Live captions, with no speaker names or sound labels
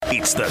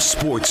It's the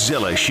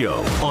Sportszilla Show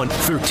on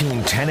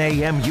 1310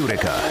 AM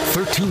Utica,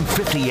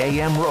 1350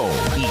 AM Rome,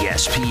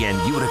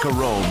 ESPN Utica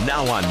Rome,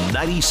 now on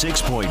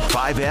 96.5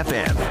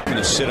 FM. Going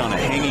to sit on a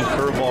hanging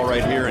curveball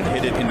right here and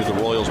hit it into the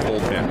Royals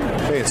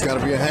bullpen. Hey, it's got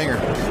to be a hanger.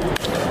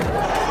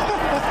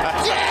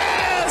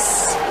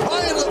 Yes!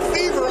 Ryan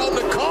Lefevre on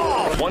the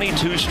call.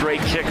 22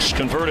 straight kicks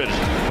converted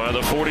by the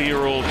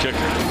 40-year-old kicker.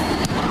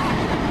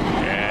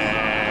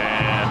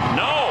 And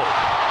no!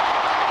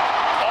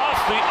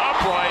 Off the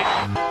upright.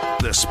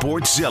 The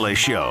Sportszilla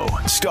Show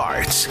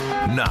starts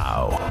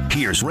now.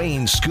 Here's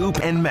Rain, Scoop,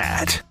 and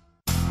Matt.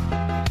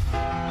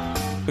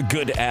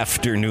 Good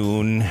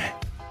afternoon,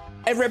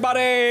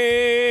 everybody.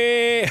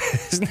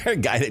 Isn't there a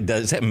guy that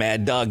does that?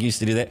 Mad Dog used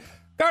to do that.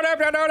 Good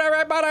afternoon,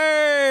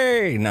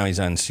 everybody. Now he's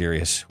on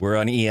Sirius. We're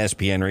on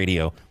ESPN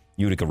Radio,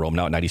 Utica Rome,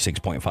 now at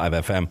 96.5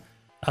 FM.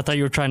 I thought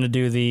you were trying to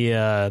do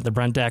the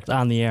Brent Act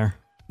on the air.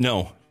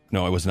 No,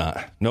 I was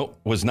not. Nope,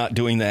 was not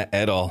doing that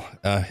at all.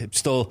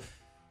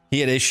 He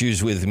had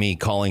issues with me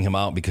calling him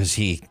out because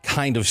he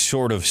kind of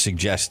sort of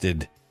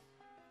suggested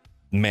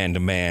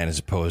man-to-man as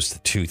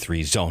opposed to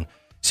 2-3 zone.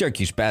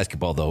 Syracuse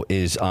basketball, though,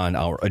 is on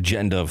our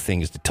agenda of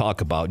things to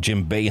talk about.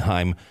 Jim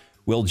Boeheim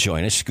will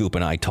join us. Scoop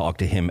and I talk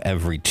to him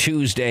every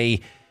Tuesday,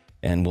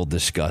 and we'll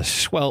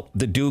discuss,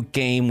 the Duke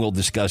game. We'll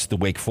discuss the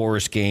Wake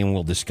Forest game.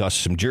 We'll discuss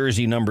some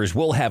jersey numbers.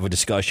 We'll have a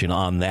discussion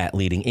on that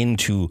leading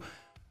into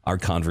our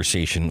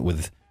conversation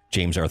with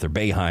James Arthur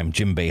Boeheim,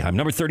 Jim Boeheim.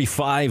 Number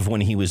 35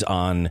 when he was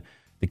on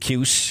the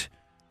Cuse.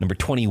 Number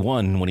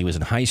 21 when he was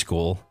in high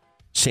school.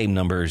 Same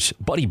numbers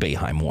Buddy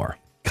Boeheim wore.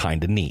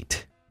 Kind of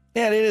neat.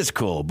 Yeah, it is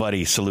cool.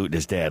 Buddy saluting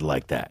his dad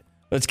like that.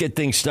 Let's get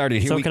things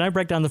started. Here can I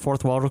break down the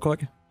fourth wall real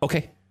quick?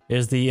 Okay.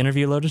 Is the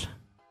interview loaded?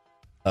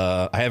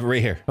 I have it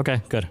right here.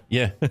 Okay, good.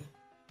 Yeah.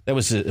 That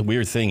was a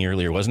weird thing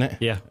earlier, wasn't it?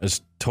 Yeah. It was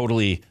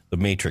totally the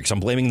Matrix. I'm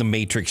blaming the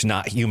Matrix,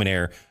 not human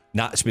error,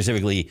 not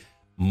specifically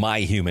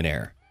my human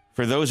error.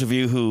 For those of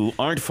you who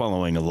aren't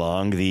following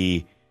along,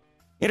 the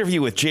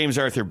interview with James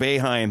Arthur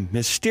Boeheim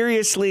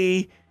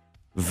mysteriously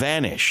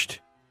vanished.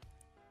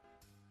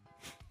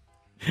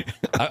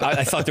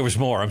 I thought there was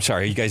more. I'm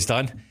sorry. Are you guys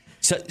done?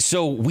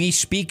 So we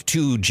speak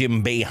to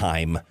Jim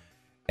Boeheim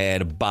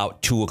at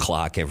about 2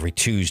 o'clock every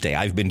Tuesday.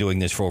 I've been doing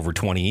this for over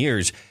 20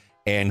 years,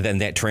 and then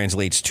that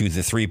translates to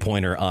the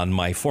three-pointer on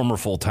my former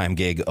full-time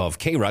gig of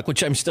K-Rock,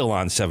 which I'm still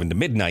on 7 to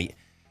midnight,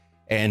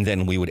 and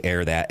then we would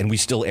air that, and we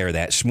still air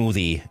that.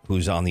 Smoothie,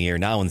 who's on the air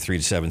now in 3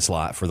 to 7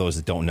 slot, for those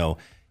that don't know,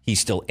 he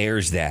still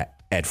airs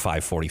that at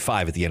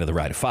 5:45 at the end of the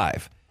Ride of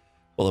 5.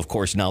 Well, of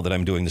course, now that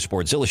I'm doing the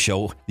Sportszilla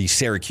Show, the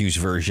Syracuse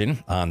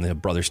version on the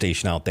brother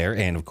station out there,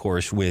 and of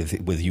course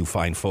with you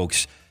fine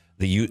folks,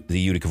 the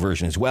Utica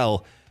version as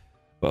well.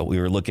 Well, we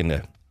were looking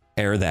to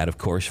air that, of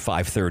course,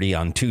 5:30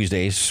 on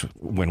Tuesdays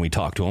when we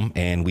talk to him,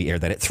 and we air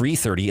that at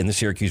 3:30 in the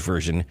Syracuse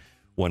version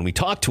when we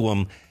talk to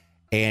him.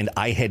 And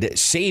I had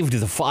saved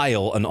the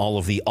file and all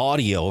of the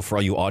audio for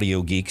all you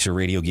audio geeks or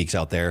radio geeks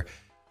out there.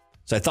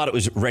 So I thought it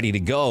was ready to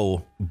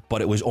go,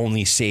 but it was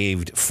only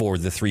saved for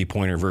the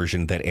three-pointer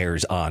version that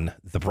airs on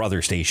the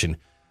brother station,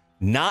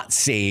 not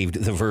saved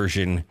the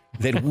version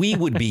that we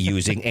would be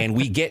using. And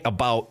we get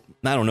about,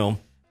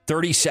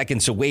 30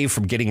 seconds away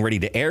from getting ready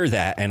to air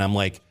that. And I'm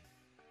like,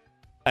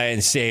 I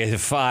didn't save the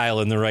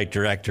file in the right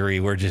directory.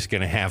 We're just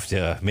going to have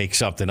to make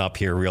something up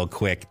here real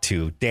quick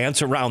to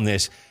dance around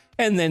this.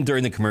 And then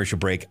during the commercial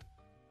break,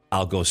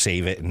 I'll go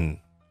save it. And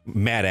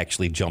Matt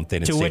actually jumped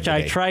in and saved it. To which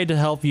I tried to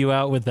help you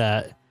out with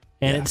that.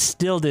 And it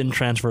still didn't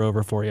transfer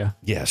over for you.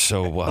 Yeah,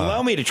 so...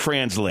 allow me to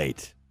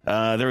translate.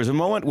 There was a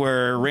moment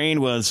where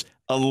Rain was,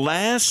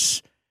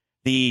 alas,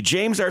 the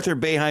James Arthur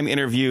Boeheim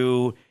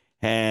interview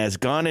has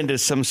gone into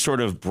some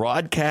sort of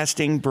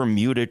broadcasting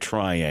Bermuda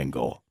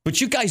Triangle. But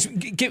you guys,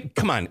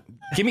 come on,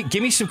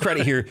 give me some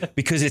credit here,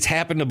 because it's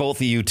happened to both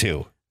of you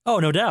too. Oh,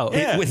 no doubt.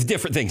 Yeah. With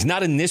different things.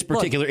 Not in this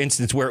particular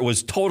instance where it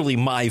was totally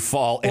my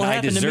fault and I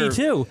deserve... It happened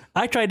to me too.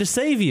 I tried to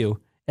save you.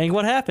 And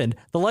what happened?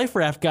 The life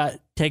raft got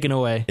taken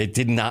away. It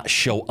did not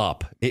show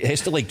up. It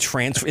has to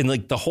transfer in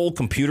the whole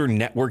computer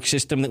network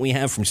system that we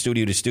have from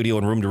studio to studio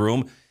and room to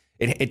room.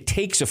 It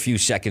takes a few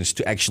seconds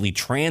to actually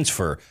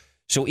transfer.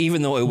 So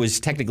even though it was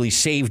technically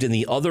saved in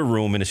the other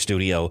room in a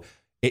studio,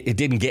 it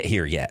didn't get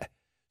here yet.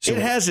 So it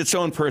has its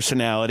own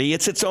personality.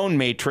 It's its own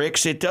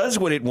matrix. It does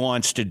what it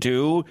wants to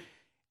do.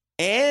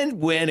 And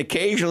when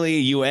occasionally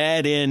you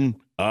add in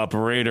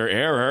operator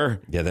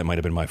error. Yeah, that might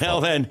have been my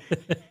fault. Well,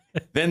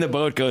 then the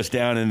boat goes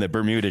down in the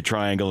Bermuda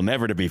Triangle,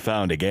 never to be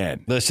found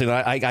again. Listen,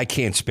 I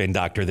can't spin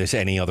doctor this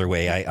any other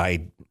way.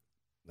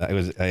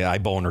 I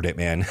bonered it,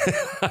 man.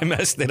 I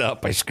messed it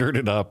up. I screwed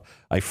it up.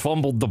 I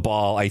fumbled the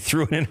ball. I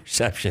threw an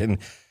interception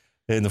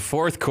in the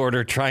fourth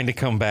quarter, trying to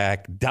come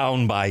back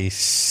down by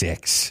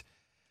 6.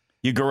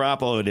 You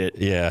Garoppolo'd it.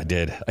 Yeah,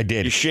 I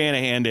did. You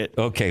Shanahan'd it.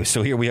 Okay,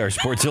 so here we are,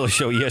 Sportszilla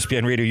Show,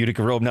 ESPN Radio,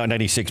 Utica Rome, now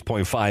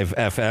 96.5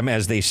 FM.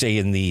 As they say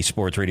in the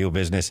sports radio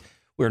business,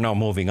 we're now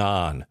moving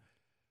on.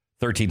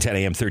 1310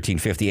 AM,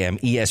 1350 AM,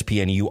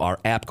 ESPN UR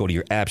app. Go to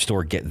your app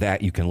store, get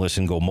that. You can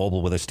listen, go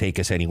mobile with us, take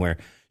us anywhere.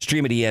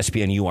 Stream at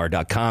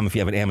ESPNUR.com. If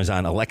you have an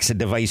Amazon Alexa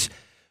device,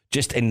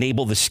 Just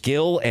enable the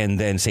skill and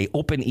then say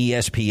open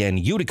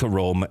ESPN Utica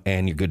Rome,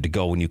 and you're good to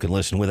go, and you can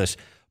listen with us.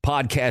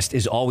 Podcast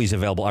is always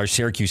available, our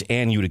Syracuse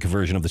and Utica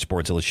version of the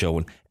Sportszilla Show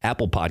on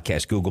Apple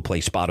Podcasts, Google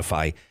Play,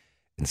 Spotify,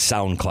 and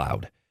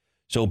SoundCloud.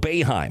 So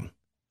Boeheim,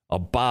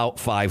 about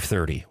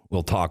 5:30,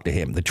 we'll talk to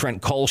him. The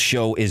Trent Cole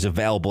Show is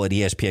available at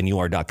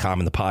ESPNUR.com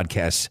in the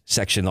podcast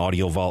section,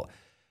 Audio Vault.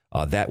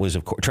 That was,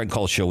 of course, Trent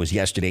Cole Show was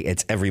yesterday.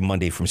 It's every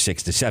Monday from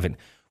 6 to 7.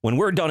 When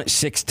we're done at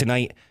 6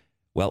 tonight,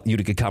 well,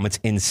 Utica Comets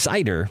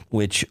Insider,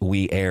 which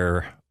we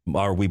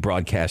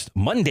broadcast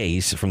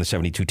Mondays from the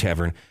 72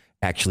 Tavern,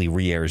 actually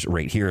re-airs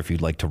right here if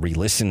you'd like to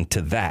re-listen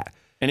to that.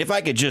 And if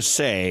I could just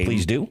say,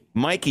 please do.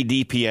 Mikey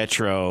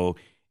DiPietro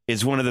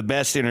is one of the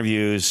best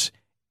interviews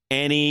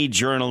any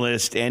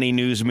journalist, any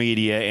news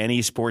media,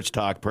 any sports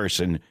talk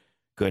person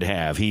could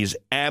have. He's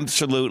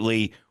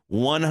absolutely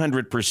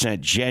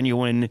 100%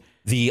 genuine.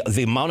 The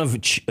amount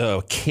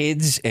of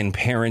kids and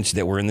parents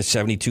that were in the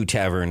 72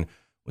 Tavern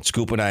when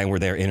Scoop and I were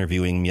there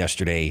interviewing him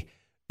yesterday,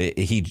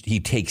 he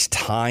takes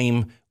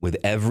time with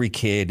every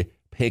kid,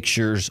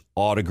 pictures,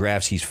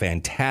 autographs. He's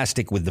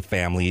fantastic with the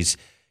families.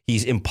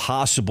 He's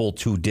impossible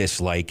to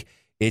dislike.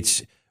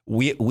 It's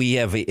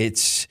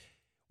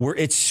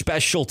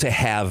special to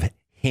have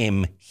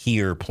him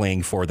here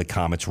playing for the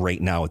Comets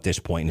right now at this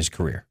point in his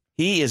career.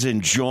 He is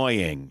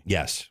enjoying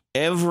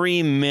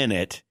every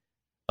minute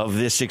of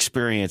this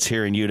experience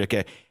here in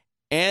Utica,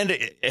 and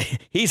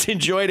he's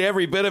enjoyed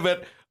every bit of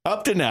it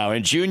up to now.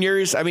 In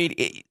juniors, I mean,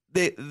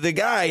 the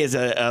guy is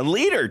a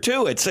leader,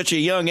 too, at such a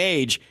young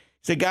age.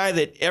 He's a guy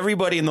that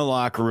everybody in the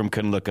locker room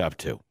can look up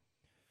to.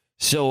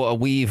 So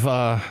we've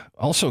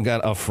also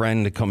got a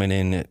friend coming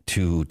in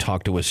to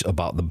talk to us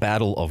about the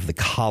battle of the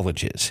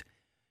colleges.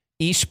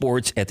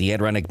 Esports at the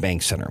Adirondack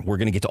Bank Center. We're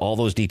going to get to all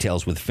those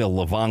details with Phil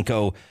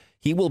Levanko.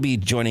 He will be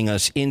joining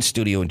us in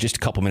studio in just a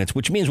couple minutes,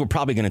 which means we're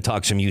probably going to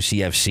talk some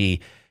UCFC,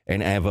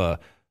 and I have a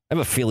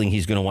feeling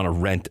he's going to want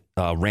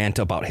to rant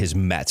about his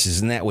Mets.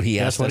 Isn't that what he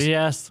asked us? That's what he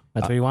asked.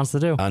 That's what he wants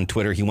to do. On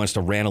Twitter, he wants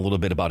to rant a little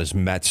bit about his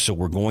Mets, so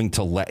we're going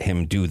to let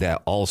him do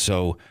that.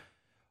 Also,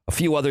 a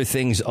few other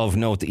things of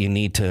note that you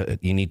need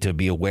to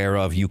be aware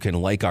of. You can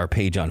like our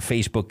page on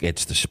Facebook.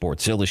 It's the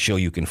Sportszilla Show.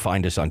 You can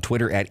find us on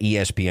Twitter at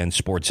ESPN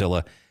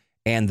Sportszilla,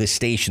 and the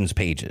station's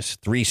pages.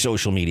 3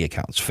 social media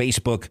accounts,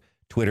 Facebook,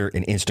 Twitter,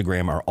 and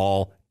Instagram, are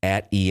all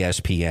at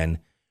ESPN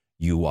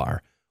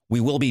UR. We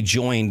will be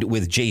joined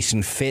with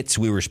Jason Fitz.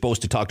 We were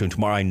supposed to talk to him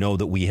tomorrow. I know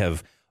that we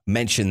have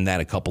mentioned that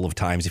a couple of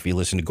times. If you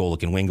listen to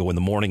Golick and Wingo in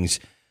the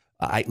mornings,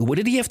 what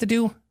did he have to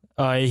do?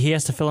 He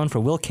has to fill in for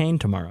Will Kane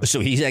tomorrow.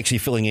 So he's actually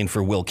filling in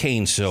for Will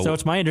Kane. So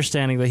it's my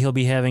understanding that he'll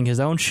be having his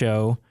own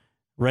show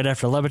right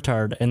after Le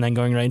Batard and then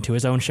going right into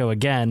his own show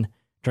again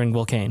during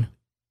Will Kane.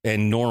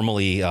 And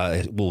normally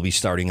we'll be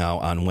starting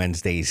out on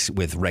Wednesdays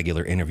with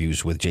regular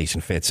interviews with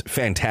Jason Fitz.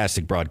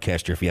 Fantastic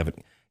broadcaster if you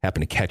haven't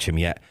happened to catch him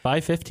yet.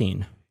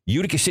 5:15.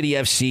 Utica City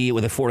FC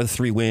with a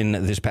 4-3 win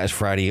this past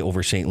Friday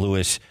over St.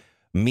 Louis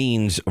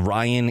means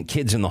Ryan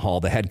Kids in the Hall,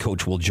 the head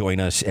coach, will join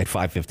us at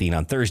 5:15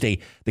 on Thursday.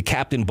 The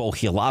captain, Bo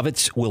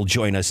Hilovitz, will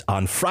join us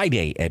on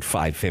Friday at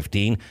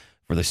 5:15.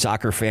 For the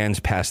soccer fans,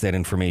 pass that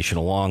information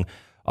along.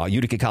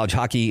 Utica College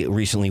Hockey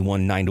recently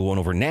won 9-1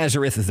 over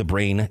Nazareth. The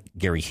Brain,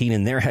 Gary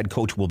Heenan, their head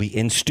coach, will be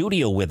in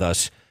studio with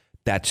us.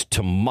 That's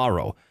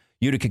tomorrow.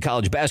 Utica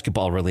College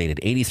basketball related,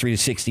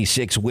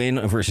 83-66 win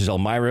versus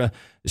Elmira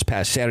this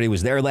past Saturday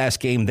was their last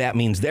game. That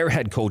means their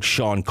head coach,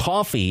 Sean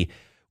Coffey,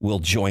 will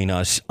join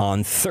us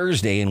on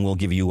Thursday, and we'll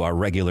give you our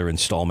regular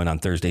installment on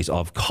Thursdays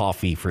of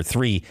Coffee for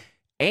 3.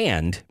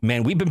 And,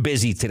 man, we've been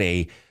busy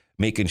today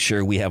making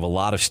sure we have a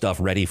lot of stuff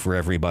ready for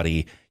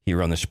everybody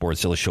here on the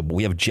Sportszilla Show. But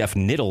we have Jeff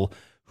Niddle,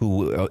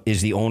 who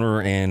is the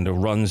owner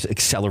and runs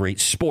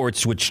Accelerate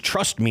Sports, which,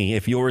 trust me,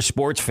 if you're a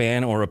sports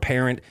fan or a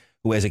parent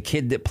who has a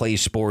kid that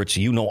plays sports,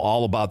 you know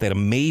all about that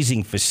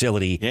amazing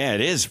facility. Yeah,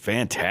 it is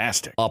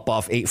fantastic. Up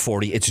off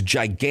 840. It's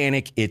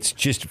gigantic. It's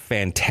just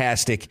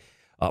fantastic.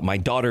 My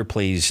daughter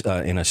plays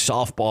in a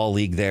softball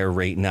league there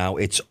right now.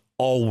 It's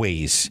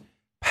always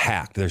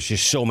packed. There's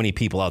just so many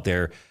people out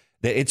there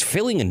that it's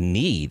filling a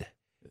need.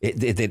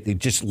 It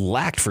just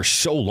lacked for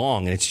so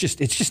long, and it's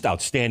just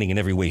outstanding in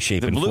every way,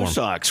 shape, and form. The Blue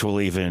Sox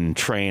will even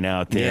train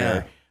out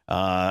there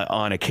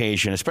on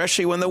occasion,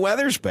 especially when the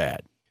weather's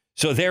bad.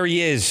 So there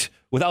he is,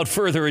 without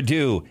further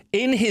ado,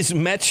 in his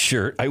Mets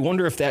shirt. I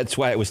wonder if that's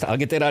why it was. I'll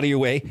get that out of your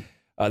way.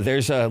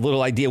 There's a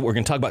little idea what we're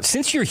going to talk about.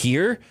 Since you're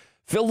here,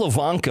 Phil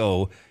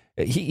Levanko,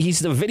 he's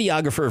the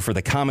videographer for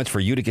the Comets,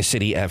 for Utica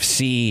City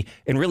FC,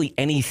 and really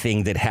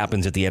anything that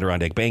happens at the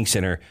Adirondack Bank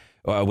Center.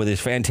 With his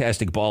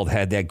fantastic bald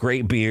head, that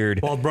great beard.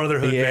 Bald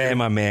brotherhood, yeah, baby.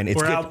 My man.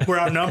 We're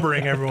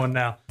outnumbering everyone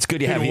now. It's good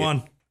to have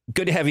you.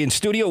 Good to have you in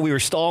studio. We were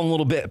stalling a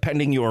little bit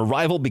pending your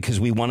arrival because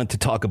we wanted to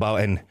talk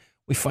about, and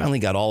we finally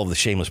got all of the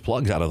shameless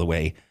plugs out of the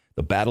way,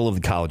 the Battle of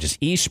the Colleges.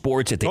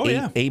 Esports at the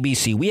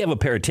ABC. We have a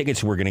pair of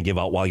tickets we're going to give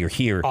out while you're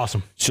here.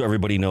 Awesome. So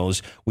everybody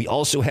knows. We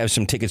also have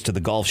some tickets to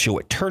the golf show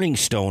at Turning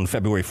Stone,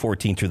 February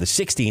 14th through the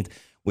 16th,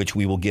 which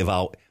we will give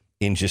out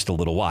in just a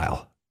little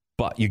while.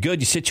 But you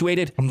good? You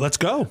situated? Let's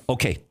go.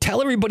 Okay.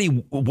 Tell everybody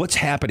what's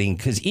happening,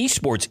 because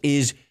esports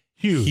is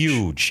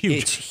Huge.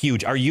 It's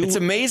huge. It's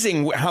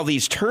amazing how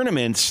these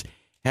tournaments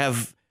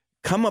have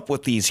come up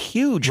with these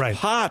huge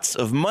pots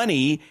of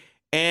money.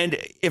 And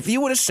if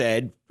you would have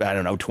said, I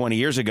don't know, 20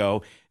 years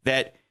ago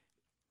that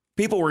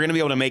people were going to be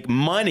able to make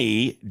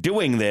money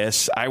doing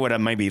this, I would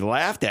have maybe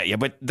laughed at you.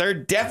 But they're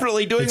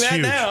definitely doing that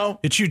huge. now.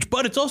 It's huge,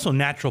 but it's also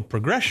natural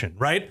progression,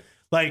 right?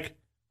 Like,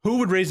 who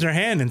would raise their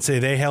hand and say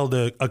they held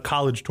a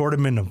college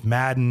tournament of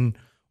Madden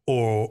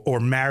or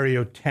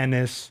Mario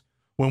Tennis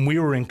when we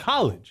were in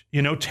college?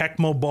 You know,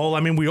 Tecmo Bowl.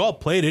 I mean, we all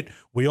played it.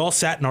 We all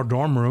sat in our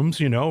dorm rooms,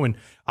 you know, and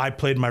I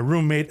played my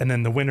roommate, and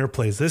then the winner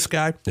plays this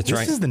guy. This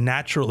is the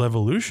natural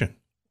evolution.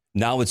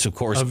 Now it's, of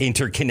course,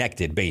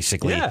 interconnected,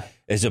 basically,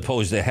 as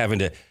opposed to having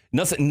to.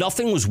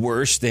 Nothing was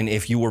worse than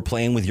if you were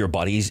playing with your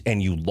buddies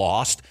and you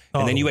lost,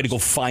 and then you had to go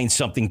find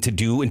something to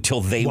do until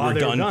they were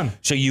done,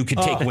 so you could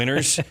take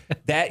winners.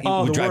 That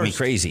would drive me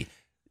crazy.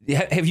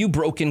 Have you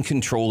broken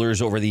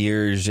controllers over the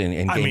years and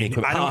gaming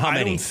equipment? How many?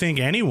 I don't think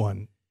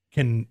anyone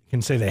can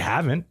say they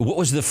haven't. What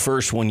was the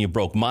first one you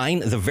broke?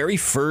 Mine, the very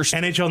first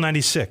NHL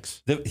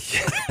 96.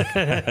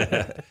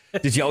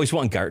 Did you always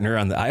want Gartner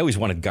on the? I always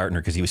wanted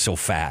Gartner because he was so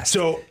fast.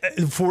 So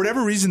for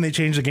whatever reason, they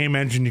changed the game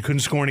engine. You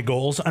couldn't score any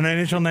goals on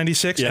NHL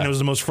 96, and it was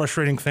the most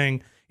frustrating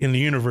thing in the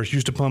universe.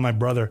 Used to play with my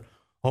brother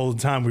all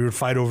the time. We would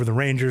fight over the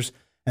Rangers,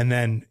 and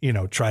then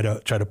try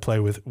to play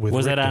with.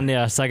 Was that on the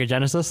Sega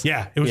Genesis?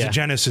 Yeah, it was a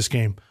Genesis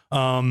game,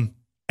 and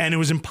it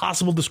was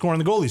impossible to score on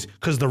the goalies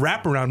because the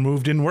wraparound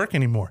move didn't work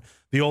anymore.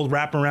 The old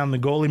wraparound the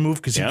goalie move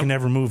because he can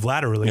never move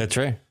laterally. That's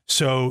right.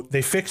 So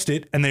they fixed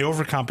it and they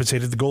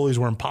overcompensated. The goalies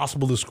were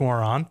impossible to score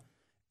on,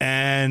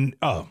 and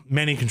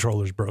many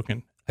controllers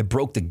broken. I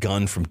broke the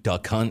gun from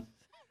Duck Hunt.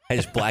 I had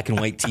this black and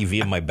white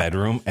TV in my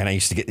bedroom, and I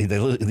used to get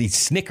the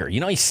snicker.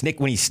 You know,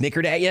 when he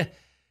snickered at you,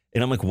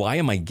 and I'm like, why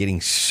am I getting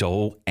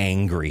so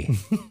angry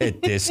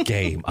at this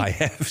game? I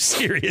have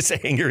serious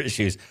anger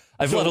issues.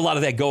 I've let a lot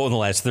of that go in the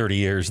last 30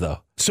 years,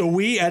 though. So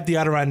we at the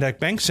Adirondack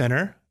Bank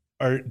Center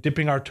are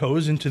dipping our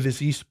toes into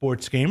this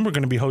esports game. We're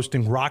going to be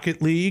hosting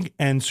Rocket League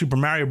and Super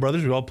Mario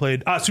Brothers. We all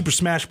played Super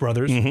Smash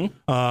Brothers,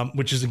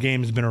 which is a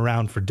game that's been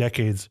around for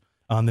decades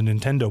on the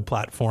Nintendo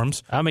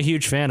platforms. I'm a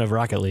huge fan of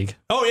Rocket League.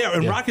 Oh, yeah.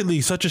 And Rocket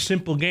League, such a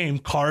simple game.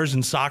 Cars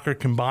and soccer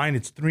combined.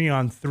 It's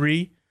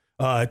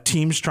 3-on-3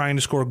 teams trying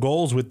to score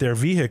goals with their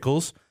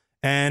vehicles.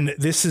 And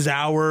this is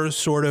our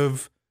sort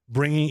of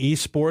bringing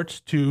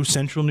esports to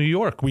Central New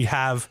York. We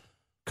have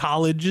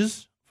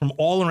colleges from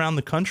all around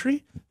the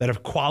country that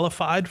have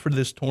qualified for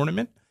this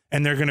tournament,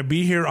 and they're going to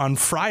be here on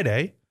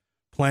Friday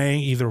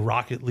playing either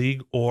Rocket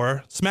League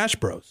or Smash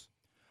Bros.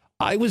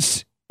 I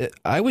was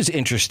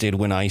interested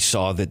when I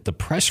saw that the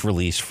press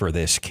release for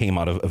this came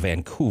out of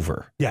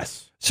Vancouver.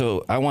 Yes.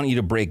 So I want you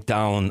to break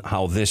down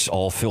how this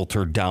all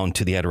filtered down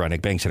to the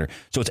Adirondack Bank Center.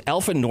 So it's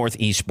Alpha North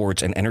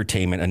Esports and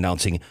Entertainment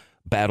announcing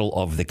Battle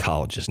of the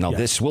Colleges. Now,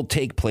 this will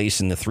take place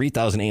in the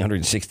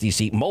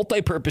 3,860-seat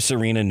multi-purpose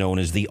arena known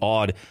as the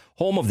Odd,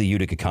 home of the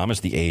Utica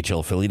Comets, the AHL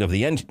affiliate of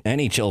the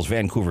NHL's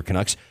Vancouver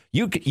Canucks,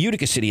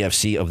 Utica City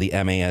FC of the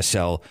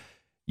MASL,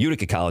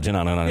 Utica College, and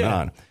on and on and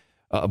on.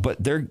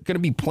 But they're going to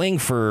be playing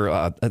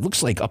for, it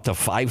looks like, up to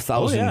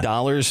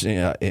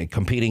 $5,000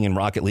 competing in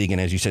Rocket League. And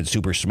as you said,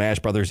 Super Smash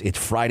Brothers. It's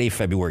Friday,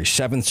 February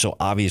 7th. So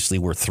obviously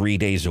we're 3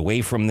 days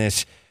away from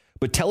this.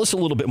 But tell us a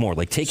little bit more.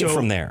 Take it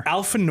from there.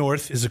 Alpha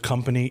North is a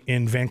company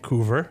in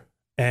Vancouver,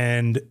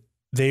 and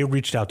they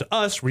reached out to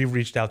us. We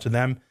reached out to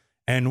them,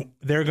 and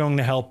they're going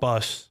to help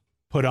us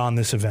put on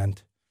this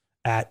event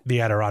at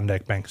the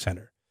Adirondack Bank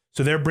Center.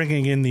 So they're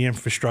bringing in the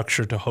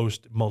infrastructure to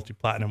host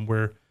Multi-Platinum.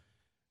 We're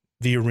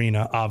the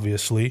arena,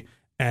 obviously,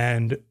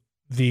 and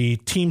the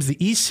teams, the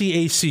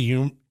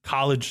ECAC,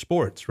 college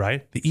sports,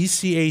 right? The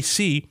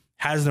ECAC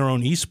has their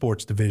own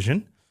esports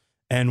division.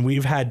 And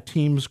we've had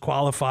teams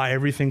qualify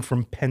everything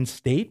from Penn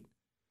State,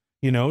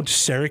 to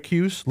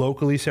Syracuse,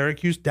 locally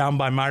Syracuse, down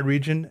by my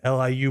region,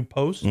 LIU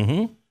Post.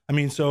 Mm-hmm. I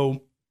mean,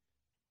 so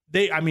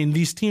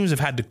these teams have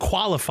had to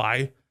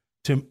qualify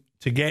to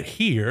get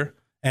here,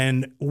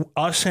 and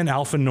us and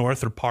Alpha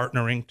North are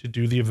partnering to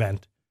do the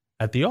event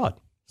at the Odd.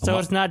 So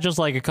it's not just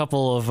like a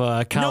couple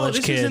of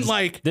college kids.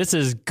 This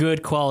is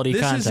good quality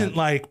content. This isn't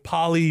like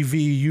Poly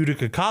v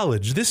Utica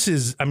College. This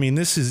is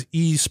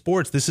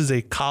esports. This is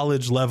a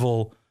college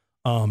level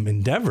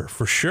endeavor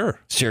for sure.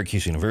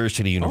 Syracuse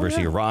University,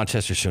 University of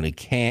Rochester, SUNY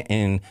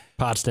Canton,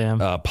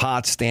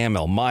 Potsdam,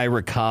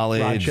 Elmira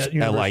College,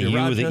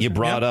 LIU that you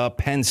brought up,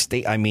 Penn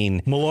State.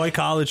 Malloy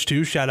College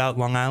too. Shout out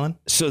Long Island.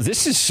 So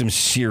this is some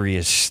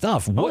serious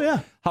stuff.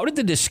 How did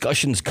the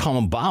discussions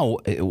come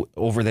about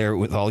over there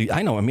with all you?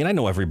 I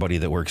know everybody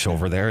that works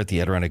over there at the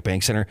Adirondack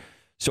Bank Center.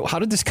 So how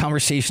did this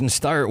conversation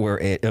start where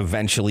it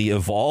eventually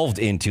evolved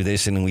into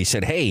this and we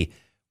said, hey,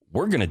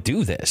 we're going to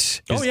do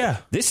this.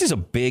 This is a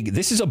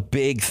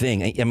big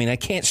thing. I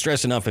can't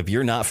stress enough, if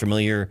you're not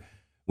familiar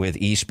with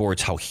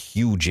esports, how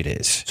huge it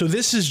is. So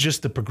this is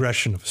just the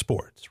progression of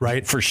sports,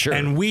 right? For sure.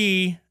 And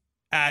we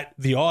at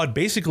the Odd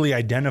basically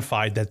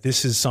identified that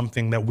this is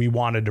something that we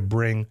wanted to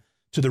bring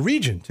to the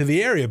region, to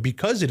the area,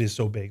 because it is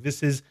so big.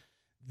 This is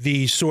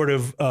the sort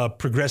of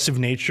progressive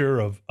nature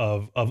of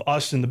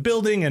us in the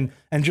building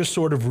and just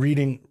sort of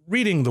reading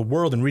the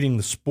world and reading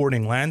the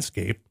sporting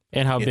landscape.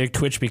 And how big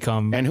Twitch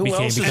became. And who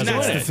else is And doing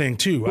that's it? the thing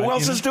too. Who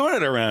else is doing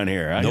it around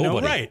here?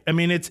 Nobody. Right. I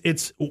mean,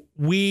 it's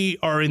we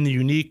are in the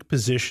unique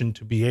position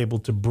to be able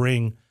to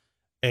bring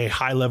a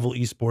high level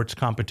esports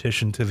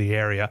competition to the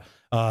area,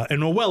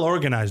 and a well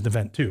organized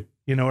event too.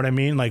 You know what I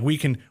mean? Like we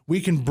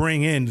can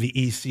bring in the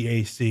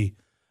ECAC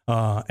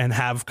and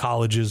have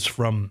colleges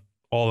from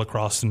all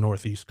across the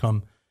Northeast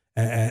come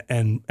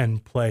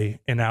and play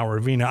in our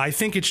arena. I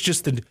think it's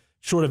just a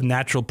sort of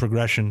natural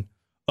progression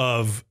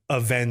of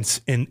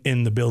events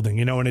in the building,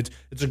 you know, and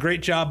it's a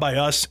great job by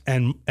us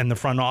and the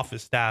front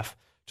office staff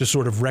to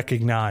sort of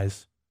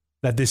recognize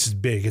that this is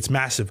big. It's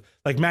massive.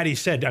 Like Maddie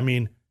said, I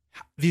mean,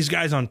 these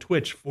guys on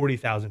Twitch,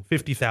 40,000,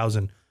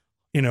 50,000,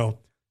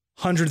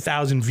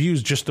 100,000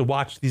 views just to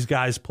watch these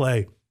guys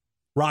play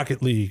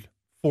Rocket League,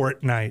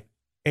 Fortnite,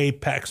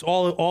 Apex,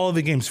 all of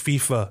the games,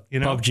 FIFA,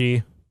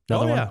 PUBG.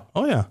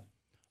 Oh yeah.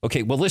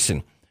 Okay, well,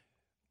 listen.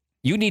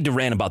 You need to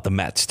rant about the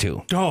Mets,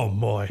 too. Oh,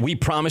 boy. We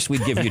promised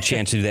we'd give you a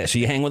chance to do that. So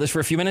you hang with us for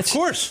a few minutes? Of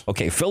course.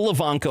 Okay, Phil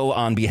Levanko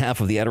on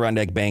behalf of the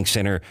Adirondack Bank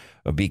Center,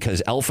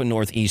 because Alpha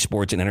North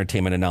Esports and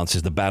Entertainment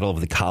announces the Battle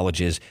of the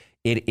Colleges.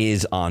 It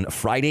is on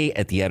Friday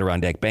at the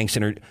Adirondack Bank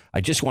Center.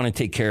 I just want to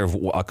take care of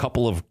a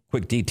couple of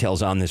quick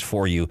details on this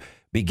for you.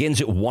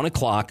 Begins at 1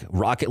 o'clock.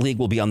 Rocket League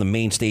will be on the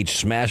main stage.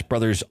 Smash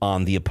Brothers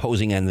on the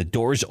opposing end. The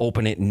doors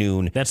open at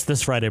noon. That's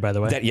this Friday, by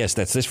the way. Yes,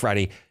 that's this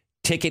Friday.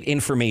 Ticket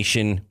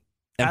information.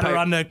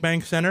 Adirondack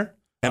Bank Center.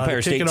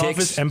 Empire State Ticket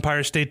Ticks. office,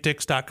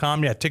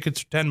 EmpireStateTix.com. Yeah,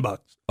 tickets are $10.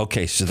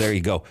 Okay, so there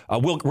you go.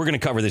 We're going to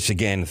cover this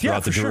again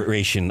throughout the sure.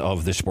 duration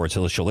of the Sports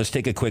Illustrated Show. Let's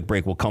take a quick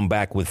break. We'll come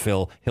back with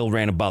Phil. He'll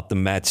rant about the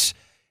Mets,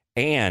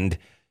 and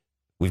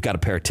we've got a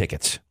pair of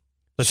tickets.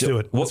 Let's do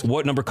it.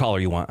 What number caller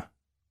you want?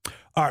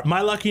 All right,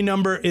 my lucky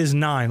number is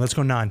 9. Let's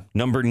go 9.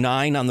 Number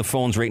 9 on the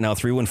phones right now,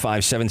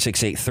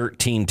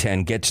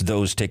 315-768-1310. Gets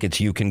those tickets.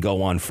 You can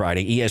go on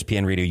Friday.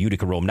 ESPN Radio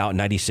Utica Rome, now at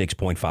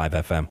 96.5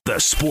 FM. The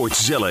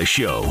Sportszilla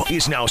Show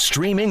is now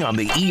streaming on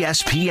the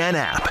ESPN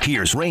app.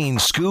 Here's Rain,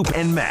 Scoop,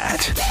 and Matt.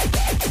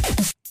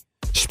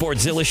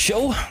 Sportszilla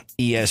Show,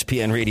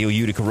 ESPN Radio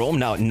Utica Rome,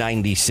 now at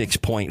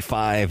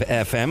 96.5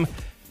 FM.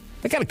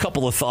 I got a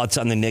couple of thoughts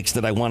on the Knicks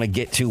that I want to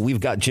get to. We've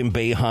got Jim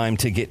Boeheim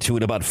to get to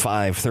at about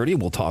 5:30.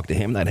 We'll talk to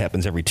him. That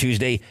happens every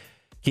Tuesday.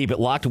 Keep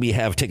it locked. We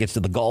have tickets to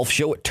the golf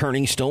show at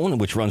Turning Stone,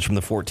 which runs from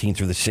the 14th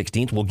through the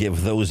 16th. We'll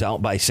give those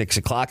out by 6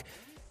 o'clock.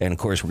 And, of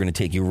course, we're going to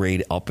take you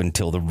right up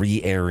until the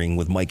re-airing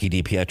with Mikey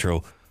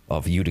DiPietro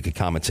of Utica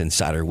Comets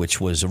Insider,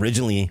 which was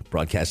originally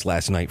broadcast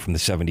last night from the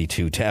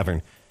 72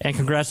 Tavern. And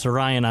congrats to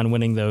Ryan on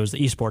winning those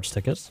esports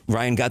tickets.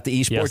 Ryan got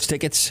the esports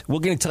tickets.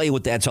 We're going to tell you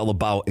what that's all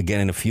about again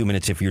in a few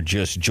minutes if you're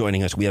just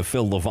joining us. We have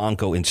Phil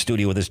Levanko in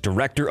studio with us,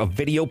 Director of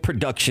Video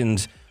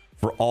Productions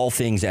for all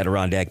things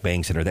Adirondack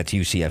Bank Center. That's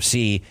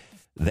UCFC,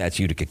 that's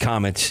Utica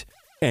Comets,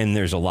 and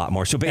there's a lot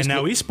more. So basically,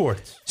 And now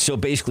esports. So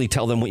basically,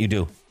 tell them what you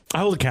do. I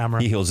hold a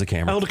camera. He holds the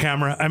camera. I hold a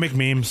camera. I make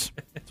memes.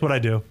 That's what I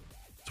do.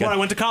 That's what I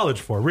went to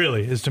college for,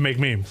 really, is to make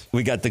memes.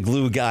 We got the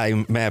glue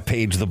guy, Matt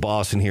Page, the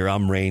boss in here.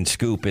 I'm Rain.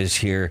 Scoop is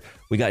here.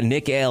 We got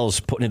Nick Ailes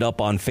putting it up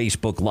on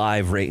Facebook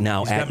Live right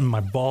now. He's got my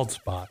bald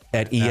spot.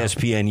 At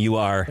ESPN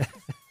UR.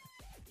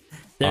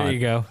 There you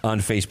go.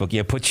 On Facebook.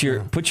 Yeah, put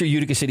your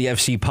Utica City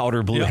FC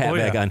powder blue hat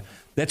bag on.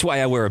 That's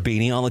why I wear a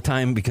beanie all the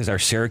time, because our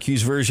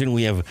Syracuse version,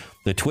 we have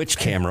the Twitch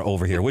camera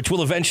over here, which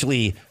will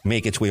eventually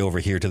make its way over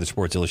here to the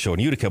Sportszilla Show in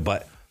Utica,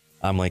 but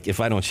I'm like, if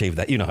I don't shave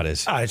that, you know how it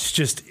is. It's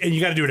just, and you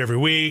got to do it every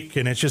week,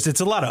 and it's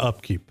a lot of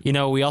upkeep. You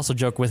know, we also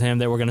joke with him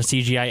that we're going to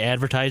CGI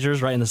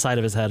advertisers right in the side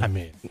of his head. I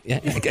mean,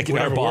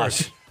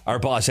 our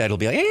boss Ed will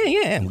be like,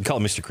 yeah. We call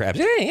him Mr. Krabs.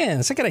 Yeah,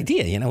 that's a good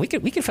idea. You know, we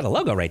could fit a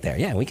logo right there.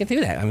 Yeah, we can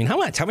do that. I mean, how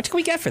much? How much can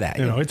we get for that?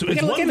 You know, it's one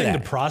thing to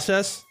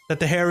process that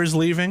the hair is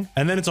leaving,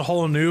 and then it's a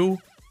whole new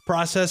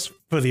process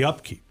for the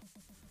upkeep.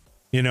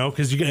 You know,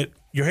 because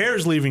your hair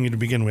is leaving you to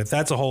begin with.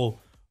 That's a whole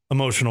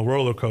emotional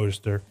roller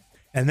coaster.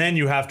 And then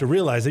you have to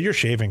realize that you're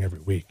shaving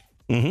every week.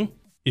 Mm-hmm.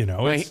 You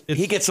know,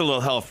 he gets a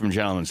little help from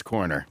Gentleman's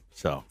Corner.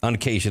 So on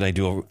occasion, I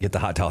do get the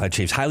hot towel head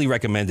shaves. Highly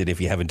recommended if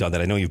you haven't done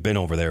that. I know you've been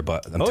over there,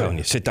 but I'm telling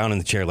you, sit down in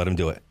the chair, let him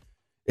do it.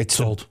 It's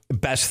sold. The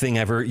best thing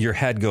ever. Your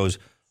head goes,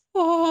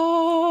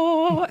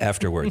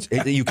 afterwards.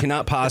 You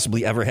cannot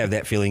possibly ever have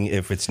that feeling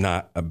if it's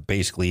not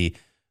basically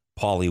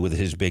Paulie with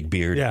his big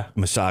beard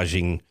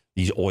massaging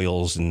these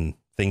oils and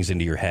things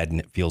into your head,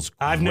 and it feels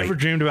I've great. never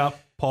dreamed about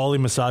Paulie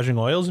massaging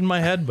oils in my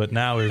head, but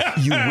now is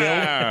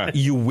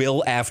you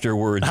will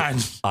afterwards.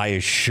 I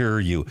assure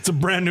you. It's a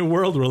brand new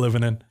world we're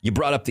living in. You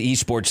brought up the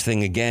esports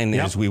thing again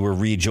as we were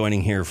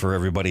rejoining here for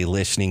everybody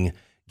listening.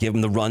 Give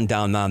them the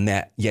rundown on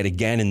that yet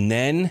again, and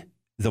then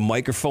the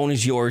microphone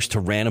is yours to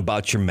rant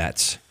about your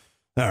Mets.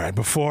 All right,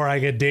 before I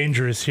get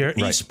dangerous here,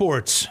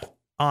 esports.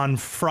 On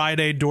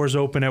Friday, doors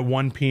open at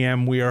 1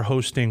 p.m. We are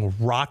hosting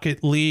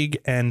Rocket League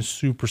and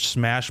Super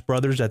Smash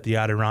Brothers at the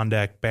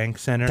Adirondack Bank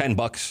Center.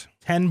 $10.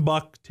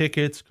 $10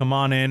 tickets. Come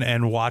on in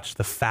and watch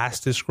the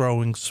fastest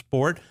growing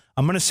sport.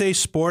 I'm going to say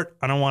sport.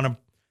 I don't want to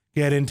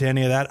get into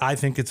any of that. I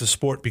think it's a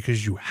sport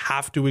because you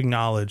have to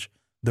acknowledge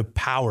the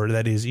power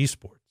that is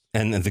esports.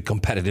 And the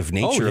competitive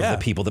nature of the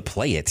people that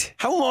play it.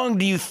 How long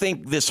do you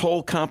think this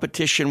whole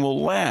competition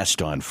will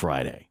last on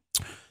Friday?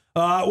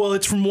 Well,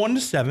 it's from 1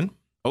 to 7.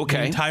 Okay.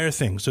 The entire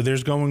thing. So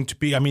there's going to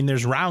be,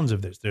 there's rounds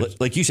of this.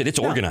 Like you said, it's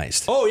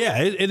organized. Oh, yeah.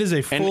 It is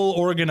a full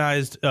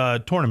organized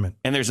tournament.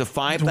 And there's a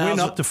To win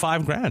up to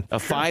 $5,000. A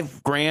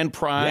 $5,000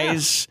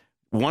 prize.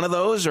 Yeah. One of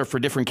those are for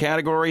different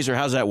categories, or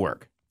how's that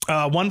work?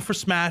 One for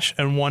Smash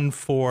and one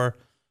for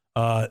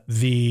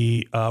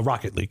the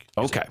Rocket League.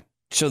 Okay.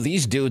 So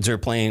these dudes are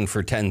playing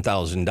for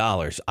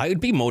 $10,000. I would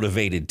be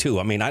motivated too.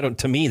 I mean,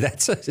 to me,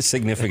 that's a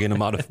significant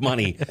amount of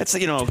money. That's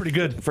pretty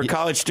good for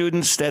college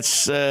students. That's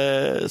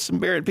some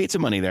beer and pizza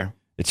money there.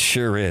 It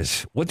sure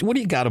is. What do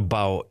you got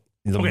about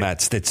the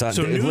Mets? That's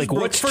So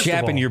what's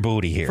chapping your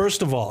booty here?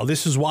 First of all,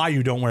 this is why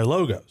you don't wear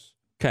logos.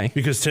 Okay.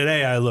 Because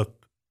today I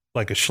look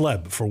like a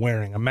schleb for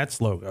wearing a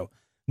Mets logo.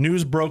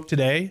 News broke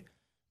today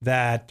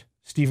that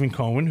Stephen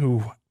Cohen,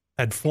 who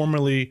had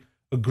formerly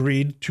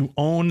agreed to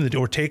own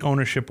or take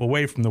ownership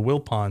away from the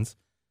Wilpons,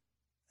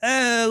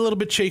 a little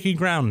bit shaky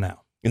ground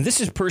now. And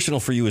this is personal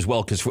for you as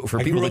well, because for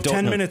I people grew that up don't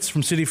 10 know, minutes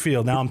from Citi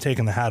Field. Now I'm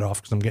taking the hat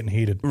off because I'm getting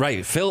heated.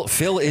 right?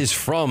 Phil is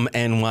from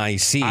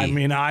NYC. I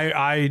mean,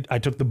 I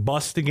took the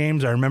bus to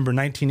games. I remember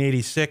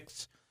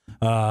 1986.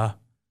 I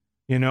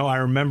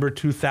remember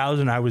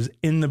 2000. I was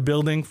in the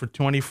building for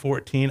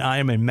 2014. I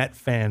am a Met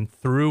fan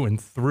through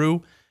and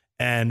through.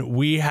 And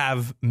we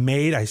have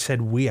made, I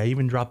said we, I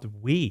even dropped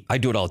we. I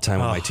do it all the time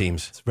with my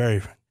teams. It's very,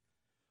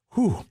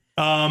 whew.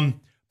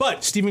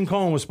 But Stephen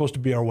Cohen was supposed to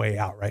be our way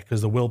out, right?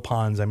 Because the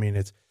Wilpons,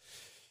 it's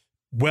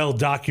well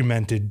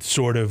documented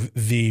sort of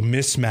the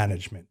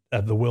mismanagement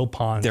of the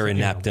Wilpons. They're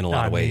inept in a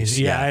lot of ways.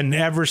 Yeah. And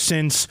ever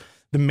since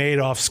the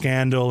Madoff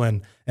scandal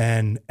and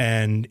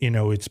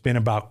it's been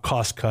about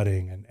cost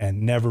cutting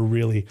and never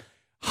really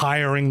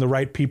hiring the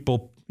right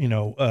people,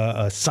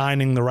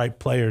 signing the right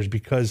players,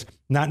 because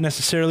not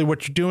necessarily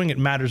what you're doing, it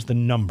matters the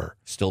number.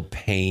 Still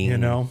paying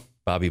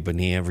Bobby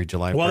Bonilla every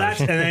July 1st. Well,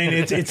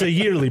 it's a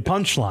yearly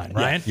punchline,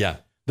 right? Yeah.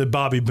 The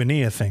Bobby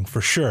Bonilla thing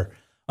for sure.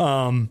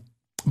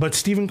 But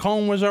Stephen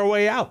Cohen was our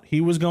way out. He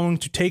was going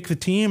to take the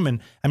team,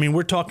 and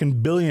we're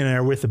talking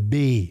billionaire with a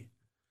B.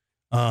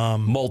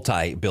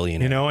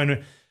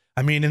 Multi-billionaire.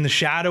 In the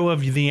shadow of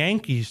the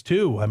Yankees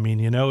too.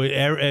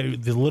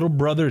 The little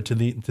brother to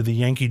the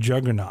Yankee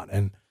juggernaut,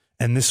 and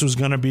this was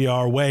going to be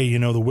our way. The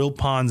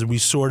Wilpons, we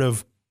sort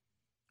of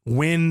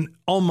win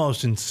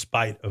almost in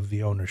spite of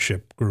the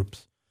ownership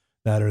groups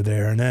that are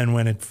there. And then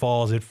when it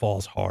falls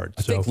hard.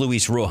 I think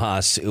Luis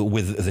Rojas,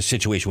 with the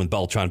situation with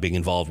Beltran being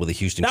involved with the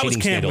Houston cheating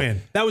scandal.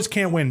 That was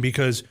can't win,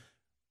 because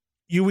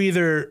you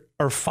either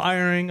are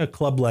firing a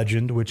club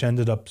legend, which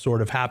ended up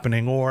sort of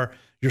happening, or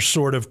you're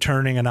sort of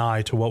turning an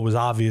eye to what was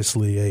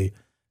obviously a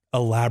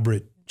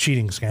elaborate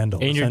cheating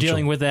scandal. And you're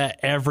dealing with that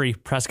every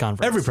press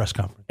conference. Every press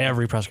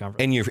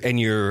conference. And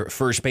your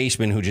first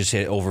baseman, who just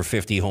hit over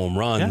 50 home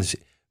runs,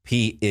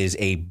 he is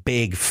a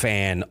big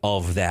fan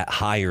of that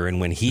hire. And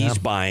when he's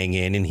buying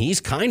in, and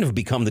he's kind of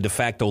become the de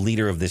facto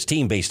leader of this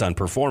team based on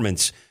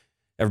performance,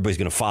 everybody's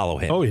going to follow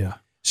him. Oh, yeah.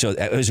 So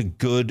it was a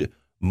good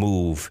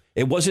move.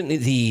 It wasn't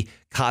the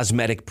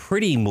cosmetic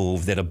pretty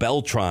move that a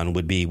Beltran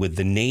would be with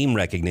the name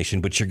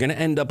recognition, but you're going to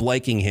end up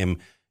liking him,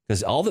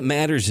 because all that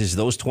matters is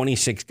those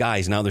 26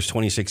 guys. Now there's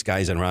 26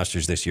 guys on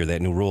rosters this year,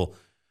 that new rule.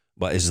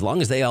 But as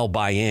long as they all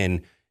buy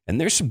in, and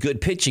there's some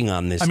good pitching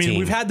on this team.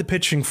 We've had the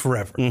pitching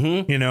forever,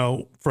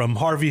 from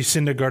Harvey,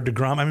 Syndergaard,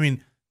 DeGrom.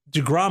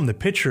 DeGrom, the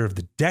pitcher of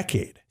the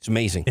decade. It's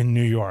amazing. In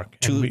New York.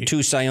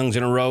 Two Cy Youngs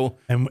in a row.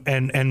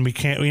 And we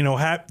can't,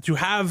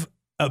 have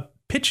a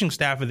pitching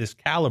staff of this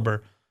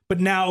caliber, but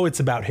now it's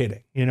about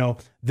hitting.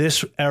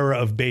 This era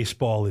of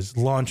baseball is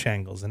launch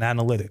angles and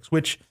analytics,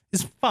 which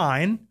is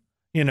fine,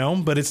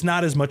 but it's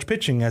not as much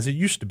pitching as it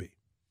used to be,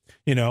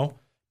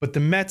 But the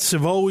Mets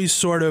have always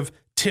sort of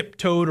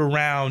tiptoed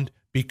around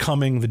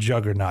becoming the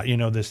juggernaut.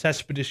 The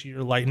Cespedes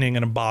year, lightning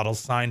in a bottle,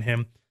 sign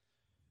him,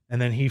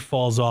 and then he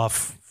falls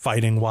off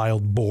fighting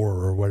wild boar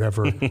or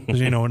whatever.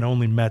 An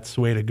only Mets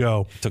way to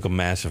go. Took a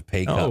massive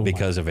pay cut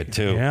because of it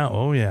too. Yeah.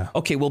 Oh yeah.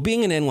 Okay. Well,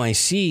 being an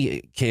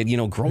NYC kid,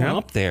 growing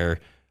up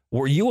there,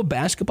 were you a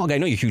basketball guy? I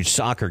know you're a huge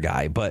soccer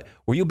guy, but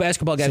were you a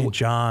basketball guy? St.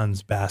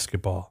 John's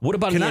basketball. What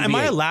about am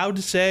I allowed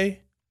to say?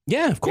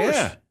 Yeah, of course.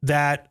 Yeah.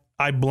 That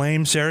I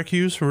blame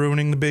Syracuse for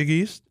ruining the Big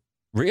East?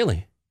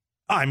 Really?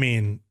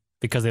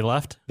 Because they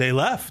left? They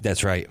left.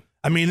 That's right.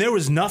 There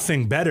was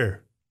nothing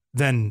better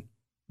than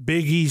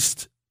Big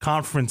East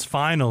Conference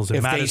Finals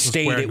at Madison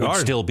Square Garden. If they stayed, it would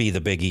still be the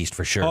Big East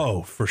for sure.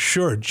 Oh, for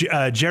sure.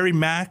 Jerry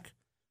Mack,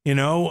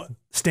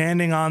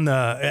 standing on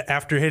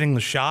after hitting the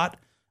shot.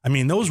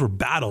 Those were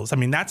battles.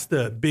 That's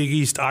the Big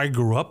East I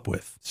grew up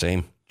with.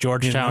 Same.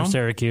 Georgetown,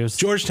 Syracuse.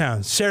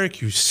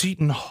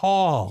 Seton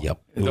Hall.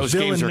 Yep. Those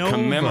games are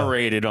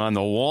commemorated on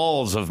the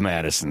walls of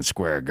Madison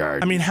Square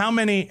Garden. How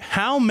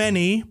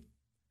many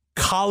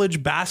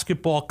college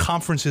basketball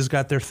conferences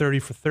got their 30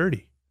 for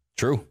 30?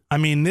 True. I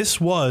mean, this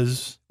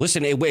was...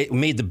 Listen, it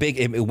made the big...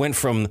 It went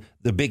from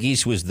the Big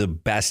East was the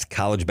best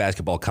college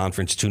basketball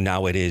conference to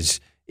now it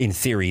is, in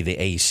theory, the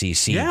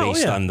ACC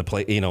based on the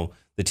play,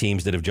 the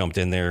teams that have jumped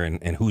in there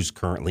and who's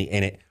currently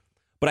in it.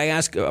 But I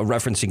ask,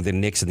 referencing the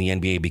Knicks and the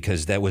NBA,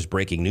 because that was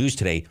breaking news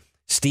today.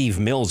 Steve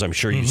Mills, I'm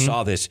sure you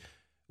saw this,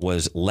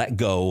 was let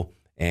go,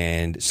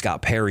 and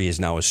Scott Perry is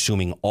now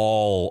assuming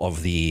all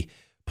of the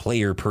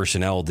player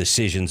personnel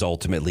decisions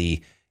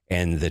ultimately.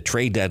 And the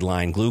trade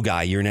deadline, Glue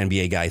Guy, you're an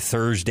NBA guy,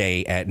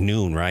 Thursday at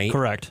noon, right?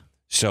 Correct.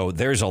 So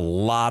there's a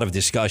lot of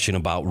discussion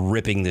about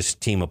ripping this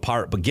team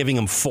apart, but giving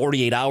them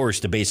 48 hours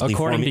to basically...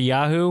 According to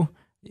Yahoo,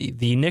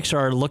 the Knicks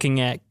are looking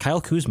at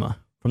Kyle Kuzma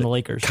from the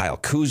Lakers. Kyle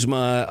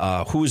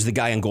Kuzma, who was the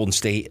guy in Golden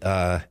State?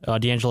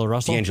 D'Angelo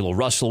Russell. D'Angelo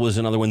Russell was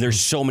another one. There's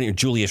so many.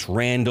 Julius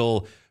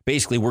Randle.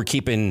 Basically, we're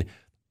keeping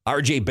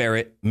R.J.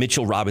 Barrett,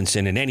 Mitchell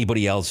Robinson, and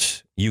anybody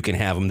else you can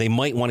have them. They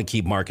might want to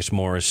keep Marcus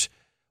Morris.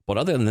 But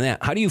other than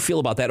that, how do you feel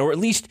about that? Or at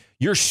least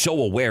you're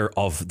so aware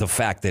of the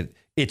fact that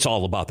it's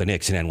all about the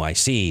Knicks and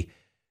NYC.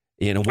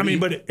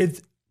 But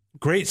it's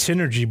great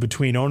synergy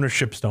between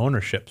ownerships to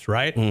ownerships,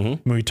 right? Mm-hmm. I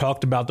mean, we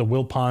talked about the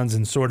Wilpons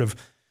and sort of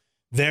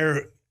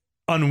their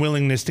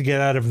unwillingness to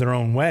get out of their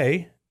own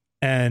way.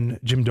 And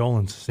Jim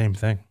Dolan's the same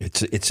thing.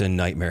 It's a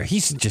nightmare.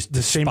 He's just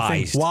the same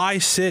thing. Why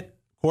sit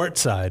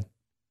courtside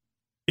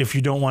if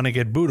you don't want to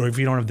get booed, or if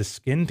you don't have the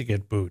skin to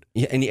get booed?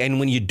 Yeah, and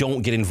when you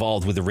don't get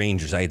involved with the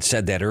Rangers, I had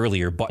said that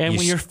earlier. But when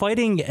you're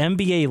fighting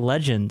NBA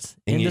legends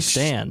in the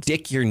stands,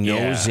 stick your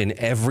nose in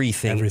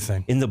everything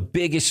in the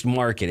biggest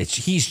market.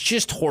 He's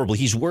just horrible.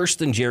 He's worse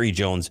than Jerry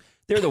Jones.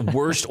 They're the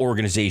worst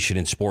organization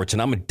in sports,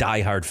 and I'm a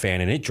diehard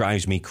fan, and it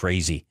drives me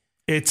crazy.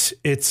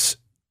 It's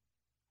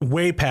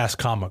way past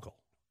comical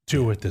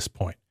too at this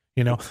point,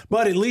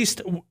 But at least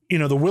the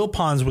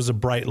Wilpons was a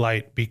bright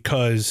light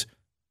because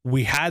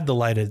we had the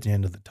light at the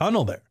end of the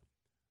tunnel there.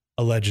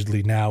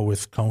 Allegedly now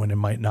with Cohen, it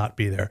might not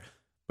be there.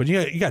 But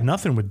you got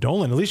nothing with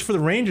Dolan, at least for the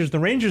Rangers. The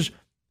Rangers'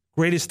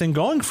 greatest thing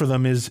going for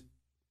them is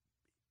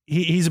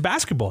he's a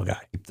basketball guy.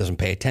 He doesn't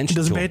pay attention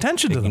to them.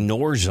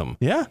 Ignores them.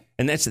 Yeah.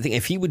 And that's the thing.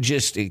 If he would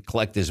just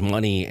collect his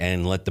money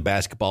and let the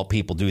basketball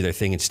people do their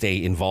thing and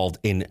stay involved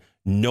in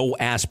no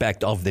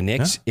aspect of the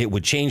Knicks, it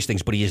would change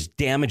things. But he has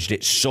damaged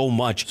it so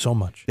much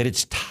that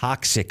it's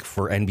toxic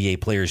for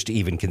NBA players to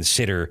even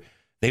consider.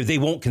 They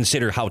won't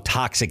consider how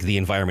toxic the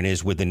environment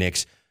is with the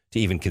Knicks to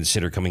even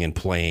consider coming and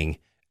playing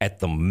at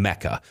the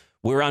Mecca.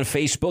 We're on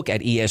Facebook at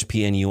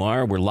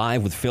ESPNUR. We're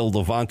live with Phil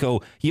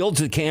Levanko. He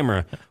holds the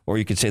camera, or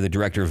you could say the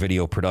director of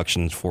video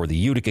productions for the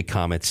Utica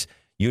Comets,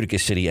 Utica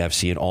City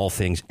FC, and all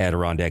things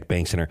Adirondack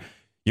Bank Center.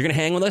 You're going to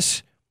hang with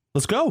us?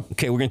 Let's go.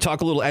 Okay, we're going to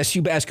talk a little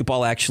SU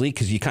basketball, actually,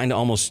 because you kind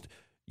of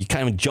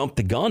jumped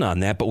the gun on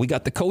that, but we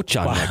got the coach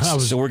on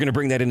next. So we're going to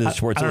bring that into the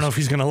sports. I don't know if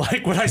he's going to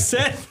like what I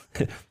said.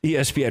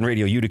 ESPN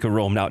Radio, Utica,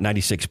 Rome, now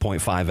 96.5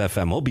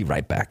 FM. We'll be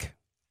right back.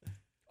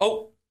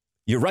 Oh,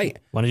 you're right.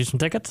 Want to do some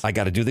tickets? I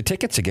got to do the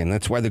tickets again.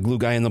 That's why the glue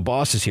guy and the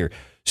boss is here.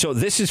 So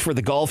this is for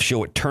the golf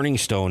show at Turning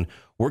Stone.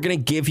 We're going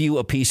to give you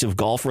a piece of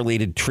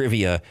golf-related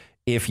trivia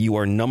if you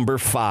are number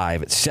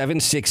 5 at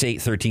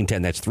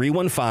 768-1310. That's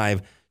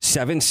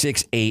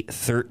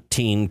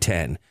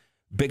 315-768-1310.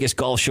 Biggest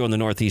golf show in the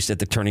Northeast at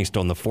the Turning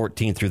Stone, the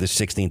 14th through the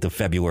 16th of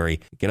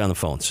February. Get on the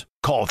phones.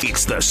 Call.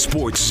 It's the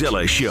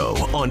Sportszilla Show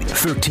on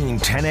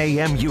 1310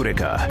 AM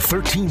Utica,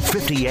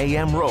 1350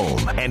 AM Rome,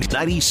 and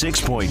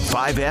 96.5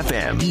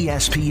 FM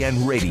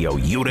ESPN Radio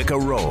Utica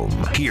Rome.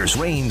 Here's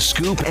Rain,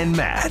 Scoop, and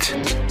Matt.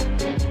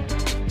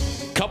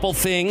 Couple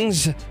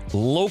things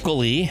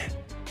locally.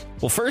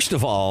 Well, first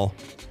of all,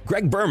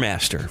 Greg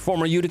Burmaster,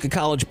 former Utica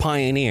College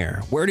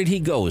Pioneer. Where did he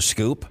go,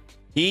 Scoop?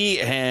 He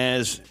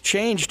has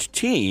changed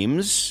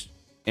teams,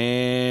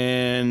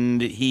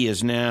 and he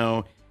is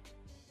now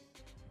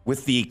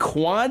with the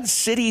Quad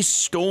City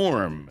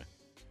Storm,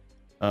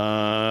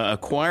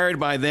 acquired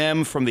by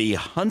them from the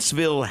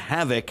Huntsville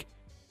Havoc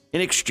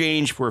in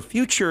exchange for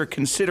future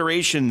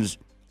considerations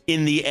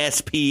in the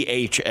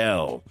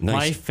SPHL. Nice.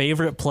 My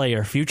favorite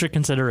player, future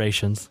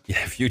considerations.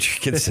 Yeah,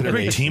 future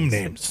considerations. Team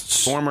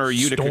names. Former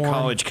Utica Storm.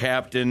 College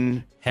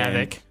captain.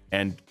 Havoc.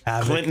 And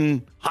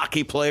Clinton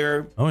hockey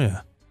player. Oh,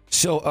 yeah.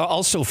 So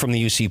also from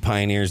the UC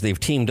Pioneers, they've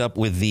teamed up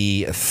with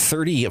the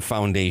 30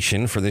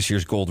 Foundation for this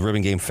year's Gold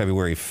Ribbon Game,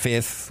 February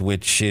 5th,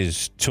 which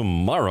is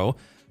tomorrow.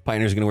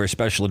 Pioneers are going to wear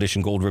special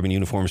edition Gold Ribbon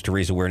uniforms to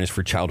raise awareness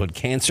for childhood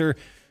cancer.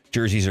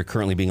 Jerseys are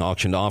currently being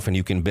auctioned off, and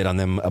you can bid on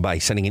them by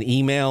sending an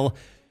email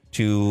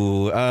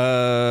to,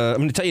 I'm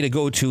going to tell you to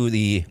go to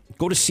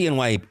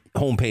CNY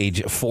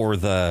homepage for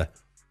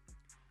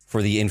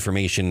the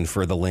information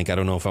for the link. I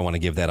don't know if I want to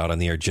give that out on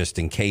the air just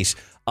in case.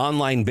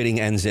 Online bidding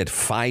ends at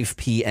 5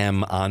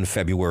 p.m. on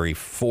February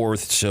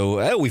 4th.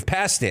 So, we've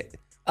passed it.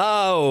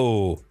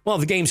 Oh, well,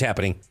 the game's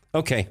happening.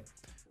 Okay.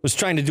 Was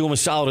trying to do them a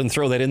solid and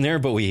throw that in there,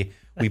 but we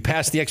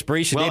passed the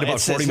expiration date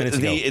about 40 minutes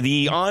ago.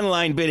 The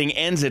online bidding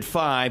ends at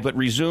 5, but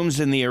resumes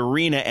in the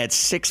arena at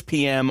 6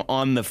 p.m.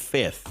 on the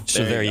 5th.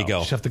 So there you go.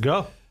 Just have to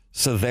go.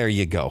 So there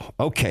you go.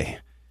 Okay.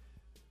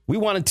 We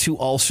wanted to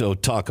also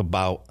talk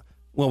about,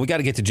 well, we got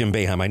to get to Jim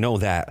Boeheim. I know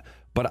that.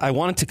 But I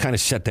wanted to kind of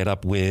set that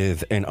up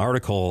with an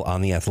article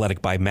on The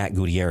Athletic by Matt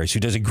Gutierrez, who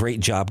does a great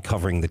job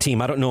covering the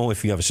team. I don't know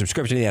if you have a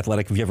subscription to The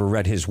Athletic, if you ever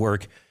read his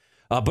work,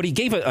 but he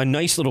gave a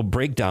nice little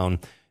breakdown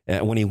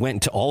when he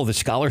went to all of the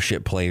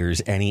scholarship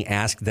players and he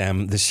asked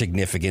them the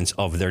significance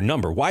of their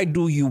number. Why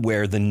do you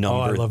wear the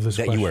number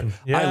that you wear?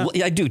 Yeah.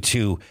 I do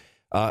too.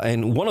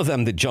 And one of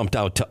them that jumped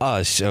out to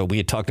us, we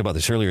had talked about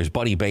this earlier, is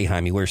Buddy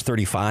Boeheim. He wears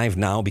 35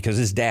 now because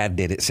his dad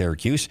did at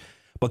Syracuse.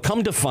 But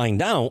come to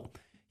find out,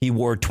 he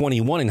wore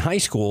 21 in high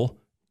school,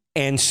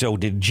 and so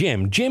did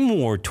Jim. Jim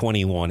wore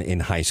 21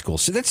 in high school.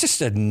 So that's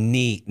just a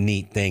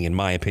neat thing, in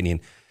my opinion.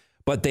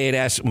 But they had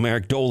asked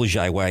Marek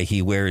Dolezaj why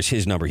he wears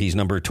his number. He's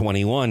number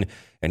 21,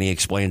 and he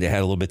explained it had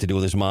a little bit to do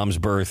with his mom's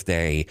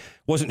birthday.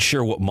 Wasn't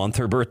sure what month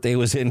her birthday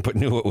was in, but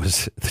knew it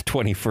was the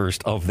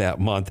 21st of that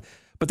month.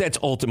 But that's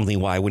ultimately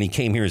why when he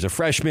came here as a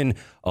freshman,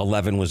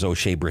 11 was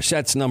O'Shea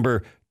Brissett's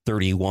number,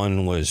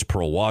 31 was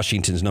Pearl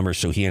Washington's number,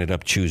 so he ended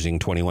up choosing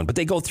 21. But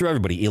they go through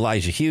everybody.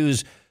 Elijah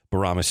Hughes,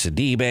 Barama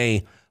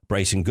Sidibe,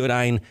 Bryson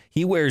Goodine.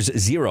 He wears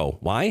 0.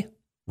 Why?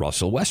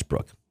 Russell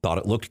Westbrook. Thought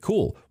it looked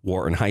cool.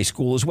 Wore it in high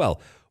school as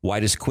well. Why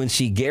does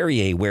Quincy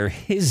Guerrier wear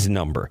his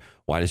number?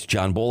 Why does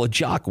John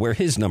Bola-Jock wear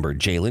his number?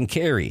 Jalen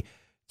Carey.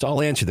 It's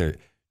all answered there.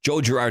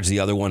 Joe Girard's the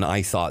other one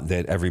I thought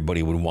that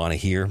everybody would want to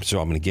hear, so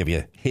I'm going to give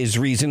you his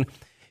reason.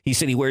 He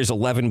said he wears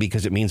 11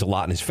 because it means a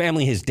lot in his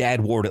family. His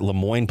dad wore it at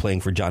Lemoyne playing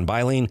for John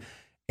Beilein,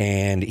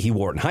 and he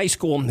wore it in high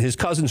school. His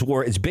cousins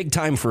wore it. It's big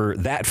time for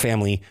that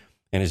family,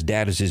 and his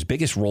dad is his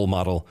biggest role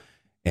model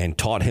and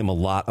taught him a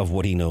lot of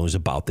what he knows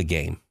about the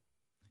game.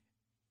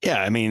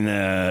 Yeah, I mean,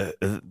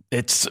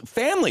 it's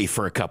family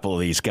for a couple of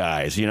these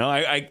guys. You know,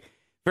 I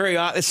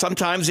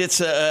sometimes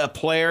it's a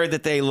player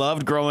that they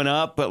loved growing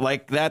up, but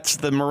like that's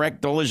the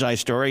Marek Dolezaj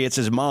story. It's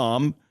his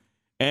mom,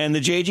 and the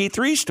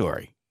JG3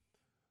 story.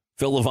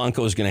 Phil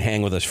Levanko is going to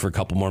hang with us for a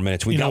couple more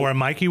minutes. You know where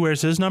Mikey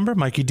wears his number?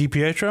 Mikey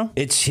DiPietro?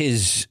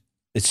 It's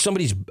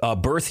somebody's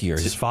birth year.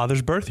 It's his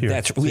father's birth year.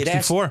 That's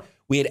 64.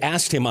 We had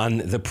asked him on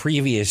the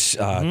previous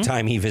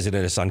time he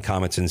visited us on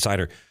Comets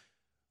Insider.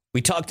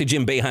 We talked to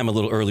Jim Boeheim a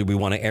little earlier. We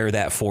want to air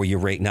that for you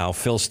right now.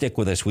 Phil, stick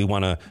with us. We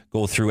want to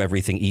go through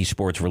everything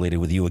esports related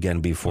with you again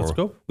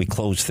before we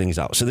close things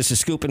out. So this is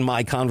Scoop and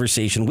my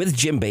conversation with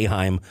Jim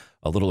Boeheim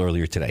a little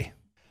earlier today.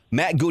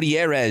 Matt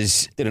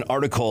Gutierrez did an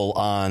article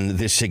on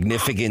the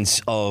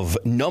significance of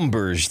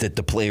numbers that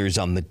the players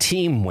on the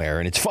team wear.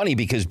 And it's funny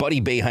because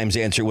Buddy Boeheim's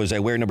answer was, I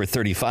wear number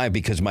 35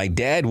 because my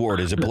dad wore it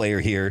as a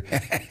player here.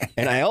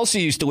 And I also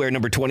used to wear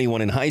number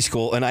 21 in high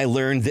school. And I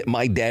learned that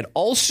my dad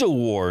also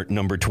wore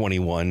number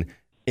 21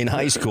 in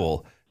high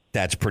school.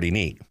 That's pretty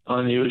neat.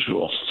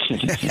 Unusual.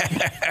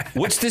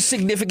 What's the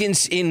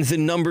significance in the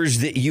numbers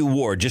that you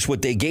wore? Just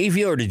what they gave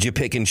you, or did you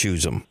pick and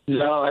choose them?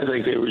 No, I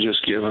think they were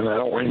just given. I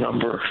don't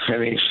remember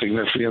any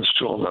significance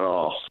to them at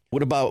all.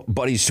 What about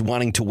buddies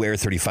wanting to wear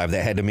 35?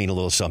 That had to mean a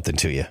little something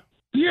to you.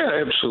 Yeah,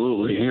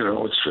 absolutely. You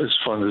know, it's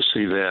fun to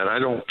see that. I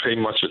don't pay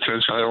much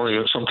attention. I don't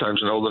even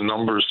sometimes know the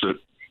numbers that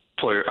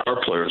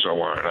our players are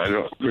wearing. I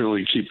don't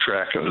really keep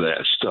track of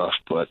that stuff,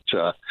 but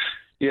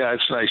yeah,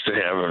 it's nice to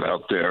have it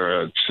out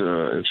there.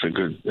 It's a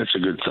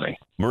good thing.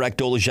 Marek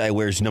Dolezaj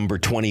wears number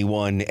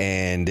 21,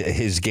 and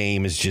his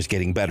game is just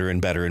getting better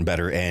and better and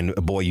better. And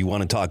boy, you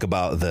want to talk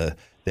about the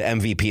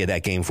MVP of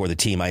that game for the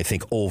team. I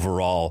think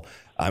overall,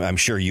 I'm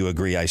sure you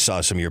agree. I saw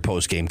some of your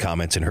post game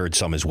comments and heard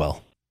some as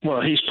well.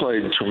 Well, he's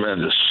played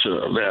tremendous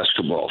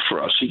basketball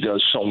for us. He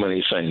does so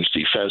many things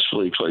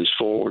defensively. Plays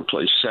forward,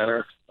 plays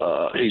center.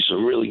 He's a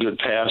really good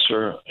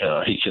passer.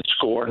 He can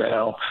score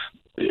now.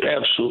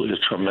 Absolutely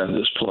a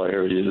tremendous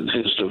player.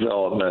 His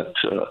development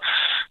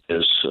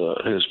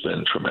has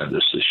been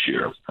tremendous this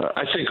year.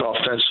 I think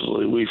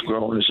offensively we've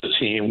grown as a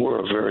team.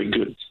 We're a very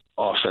good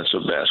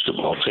offensive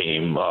basketball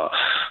team.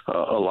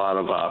 A lot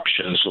of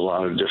options, a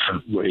lot of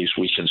different ways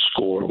we can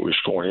score. We're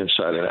scoring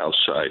inside and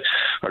outside.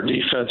 Our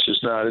defense is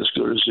not as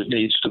good as it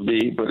needs to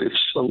be, but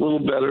it's a little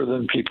better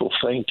than people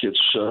think.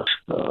 It's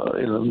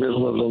in the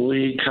middle of the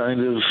league kind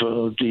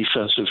of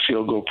defensive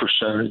field goal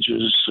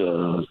percentages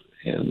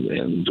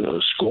and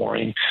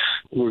scoring.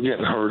 We're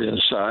getting hurt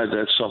inside.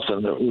 That's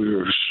something that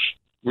we're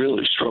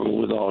really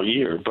struggled with all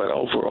year. But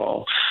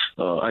overall,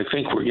 I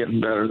think we're getting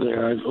better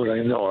there. But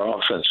I know our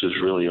offense has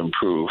really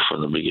improved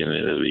from the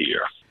beginning of the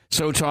year.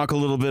 So talk a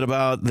little bit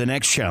about the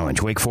next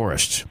challenge, Wake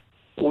Forest.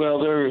 Well,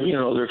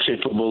 they're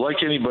capable. Like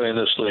anybody in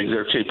this league,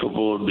 they're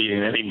capable of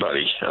beating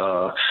anybody.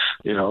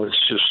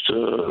 It's just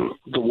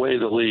the way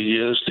the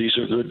league is. These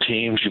are good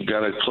teams. You've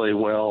got to play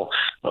well.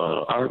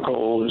 Our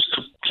goal is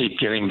to keep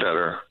getting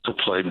better, to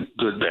play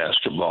good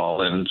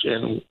basketball, and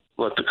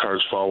let the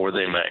cards fall where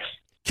they may.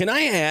 Can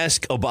I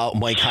ask about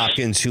Mike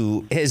Hopkins,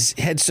 who has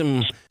had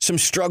some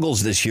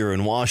struggles this year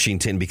in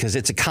Washington, because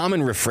it's a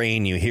common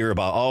refrain you hear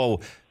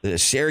about, the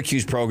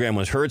Syracuse program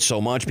was hurt so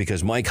much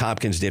because Mike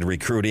Hopkins did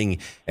recruiting,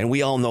 and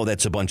we all know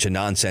that's a bunch of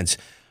nonsense.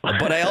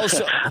 But I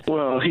also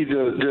well, he did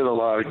a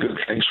lot of good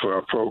things for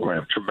our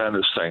program,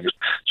 tremendous things.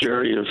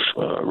 Jerry has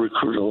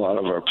recruited a lot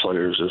of our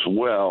players as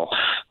well,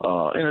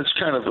 and it's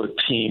kind of a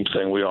team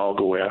thing. We all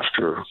go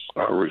after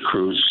our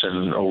recruits,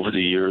 and over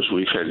the years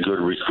we've had good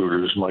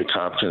recruiters: Mike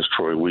Hopkins,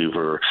 Troy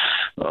Weaver.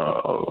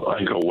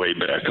 I go way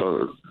back,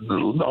 a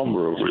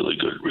number of really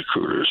good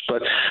recruiters.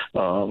 But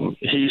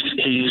he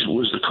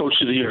was the coach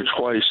of the year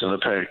twice in the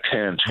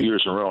Pac-10, 2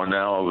 years in a row, and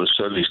now all of a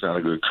sudden he's not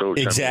a good coach.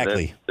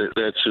 Exactly. I mean,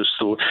 that's just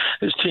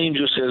his team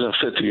just hasn't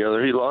fit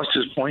together. He lost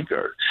his point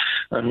guard.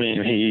 I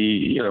mean,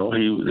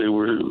 they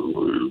were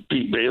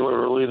beat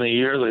Baylor early in the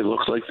year. They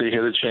looked like they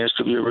had a chance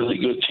to be a really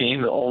good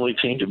team, the only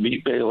team to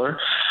beat Baylor,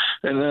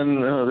 and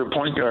then their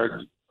point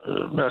guard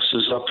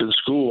messes up in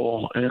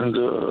school, and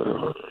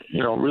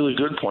really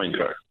good point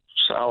guard,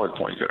 solid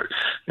point guard,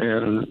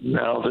 and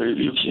now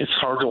it's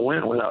hard to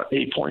win without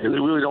a point guard. They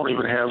really don't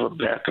even have a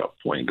backup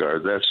point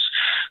guard. That's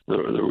the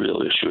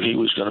real issue. He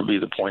was going to be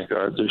the point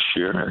guard this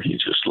year, and he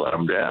just let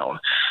him down.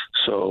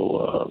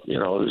 So,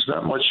 there's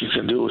not much you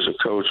can do as a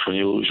coach when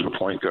you lose your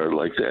point guard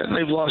like that. And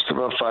they've lost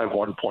about 5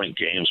 one-point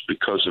games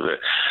because of it.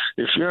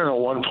 If you're in a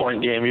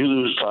one-point game, you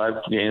lose 5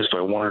 games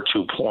by 1 or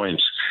 2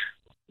 points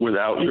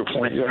without your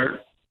point guard,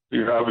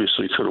 you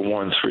obviously could have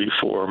won 3,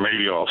 4,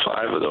 maybe all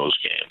 5 of those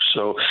games.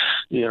 So,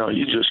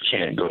 you just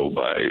can't go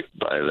by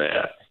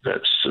that.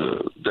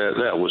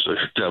 That was a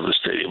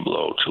devastating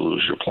blow to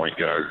lose your point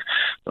guard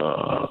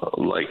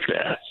like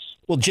that.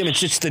 Well, Jim, it's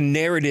just the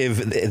narrative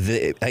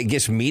that I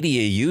guess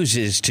media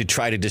uses to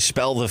try to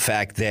dispel the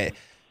fact that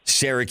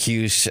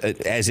Syracuse,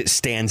 as it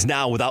stands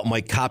now, without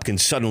Mike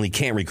Hopkins, suddenly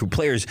can't recruit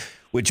players,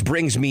 which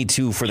brings me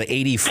to, for the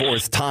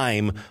 84th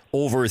time,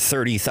 over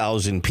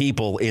 30,000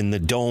 people in the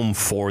Dome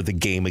for the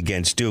game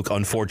against Duke.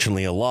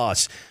 Unfortunately, a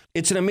loss.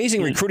 It's an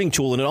amazing recruiting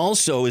tool, and it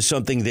also is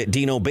something that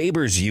Dino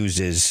Babers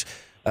uses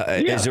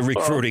as a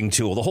recruiting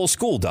tool. The whole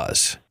school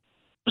does.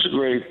 It was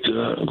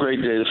a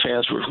great day. The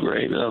fans were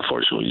great. And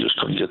unfortunately, we just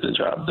couldn't get the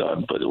job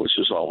done, but it was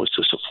just always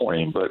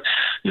disappointing. But,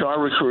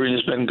 our recruiting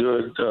has been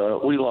good.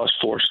 We lost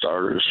 4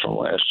 starters from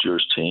last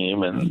year's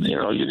team, and,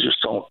 you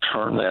just don't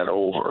turn that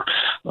over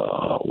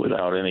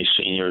without any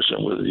seniors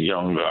and with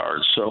young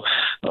guards. So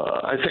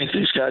I think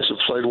these guys have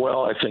played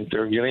well. I think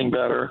they're getting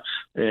better,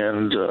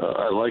 and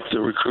I like the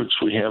recruits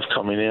we have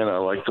coming in. I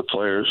like the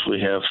players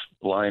we have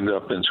lined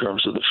up in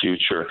terms of the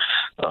future.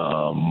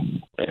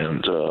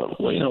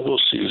 We'll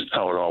see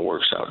how it all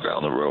works out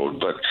down the road.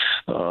 But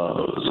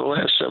the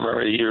last 7 or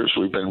 8 years,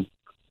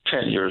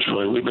 10 years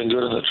really, we've been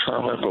good in the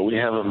tournament, but we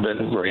haven't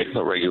been great in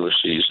the regular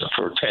season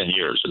for 10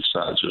 years. It's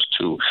not just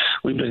 2.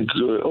 We've been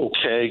good enough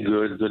to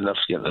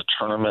get in the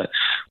tournament,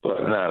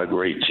 but not a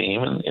great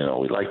team. And,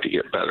 we'd like to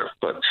get better.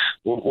 But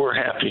we're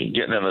happy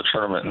getting in the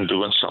tournament and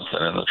doing something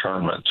in the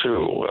tournament,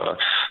 too. I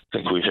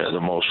think we've had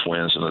the most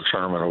wins in the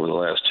tournament over the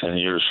last 10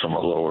 years from a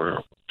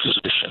lower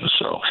position.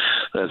 So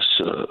that's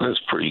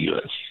pretty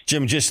good.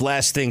 Jim, just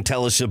last thing,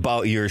 tell us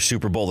about your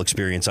Super Bowl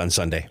experience on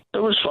Sunday. It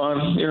was fun.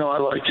 I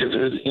liked it.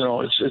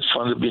 It's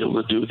fun to be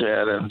able to do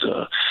that and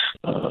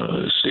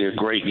see a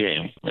great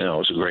game. It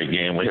was a great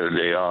game. We had a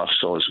day off,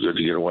 so it's good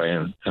to get away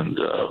and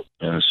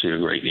see a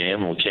great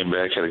game. And we came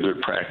back, had a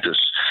good practice,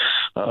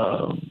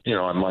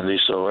 on Monday.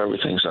 So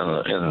everything's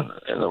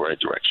in the right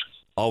direction.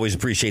 Always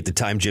appreciate the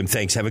time, Jim.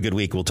 Thanks. Have a good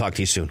week. We'll talk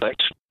to you soon.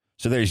 Thanks.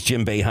 So there's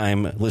Jim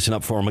Boeheim. Listen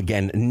up for him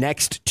again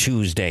next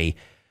Tuesday.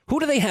 Who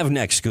do they have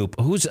next, Scoop?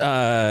 Who's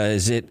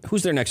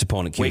their next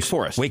opponent? Wake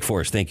Forest. Wake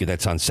Forest. Thank you.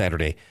 That's on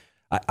Saturday.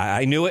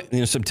 I knew it.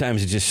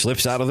 Sometimes it just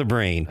slips out of the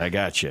brain. I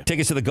got you.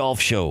 Tickets to the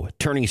golf show,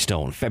 Turning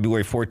Stone,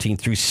 February 14th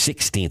through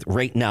 16th.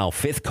 Right now,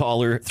 5th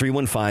caller,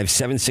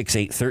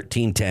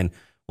 315-768-1310.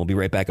 We'll be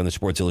right back on the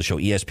Sportszilla Show,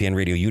 ESPN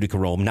Radio Utica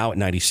Rome, now at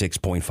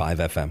 96.5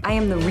 FM. I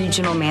am the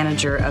regional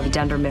manager of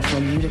Denver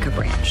Mifflin Utica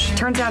branch.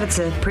 Turns out it's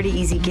a pretty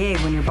easy gig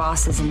when your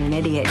boss isn't an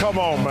idiot. Come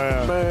on,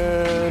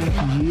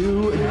 man.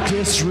 You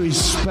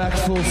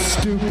disrespectful,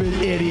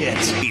 stupid idiot.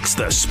 It's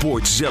the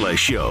Sportszilla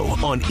Show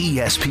on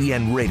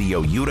ESPN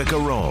Radio Utica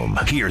Rome.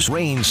 Here's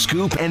Rain,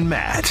 Scoop, and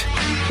Matt.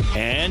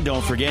 And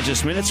don't forget,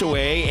 just minutes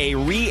away, a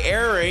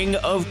re-airing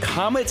of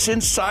Comets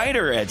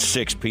Insider at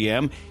 6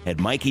 p.m. Had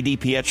Mikey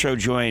DiPietro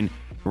join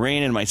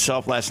Rain and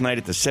myself last night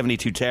at the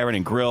 72 Tavern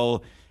and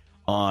Grill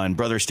on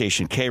Brother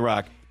Station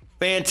K-Rock.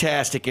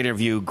 Fantastic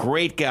interview.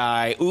 Great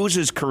guy.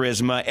 Oozes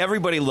charisma.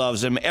 Everybody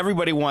loves him.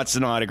 Everybody wants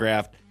an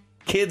autograph.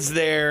 Kids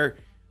there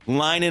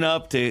lining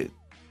up to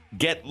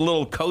get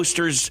little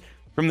coasters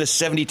from the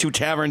 72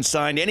 Tavern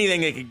signed.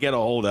 Anything they could get a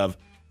hold of.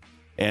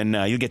 And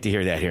you'll get to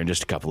hear that here in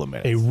just a couple of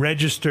minutes. A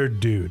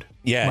registered dude.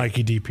 Yeah.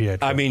 Mikey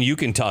DiPietro. I mean, you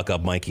can talk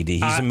up Mikey D.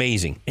 He's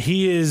amazing.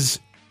 He is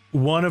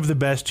one of the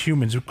best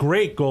humans. A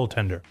great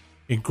goaltender.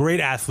 A great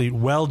athlete,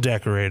 well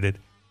decorated,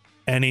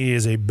 and he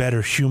is a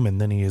better human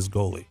than he is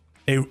goalie.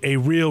 A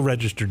real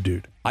registered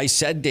dude. I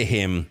said to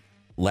him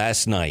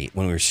last night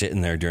when we were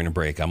sitting there during a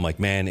break, I'm like,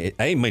 man,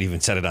 I might even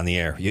said it on the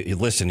air. You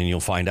listen and you'll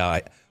find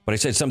out. But I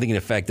said something in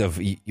effect of,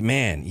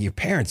 man, your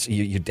parents,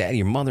 your dad,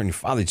 your mother, and your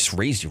father just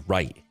raised you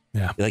right.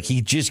 Yeah. Like,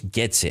 he just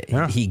gets it.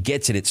 Yeah. He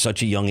gets it at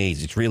such a young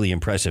age. It's really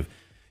impressive.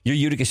 Your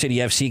Utica City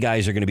FC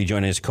guys are going to be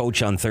joining us.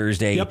 Coach on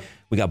Thursday. Yep.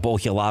 We got Bo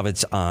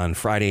Hilavitz on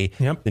Friday.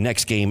 Yep. The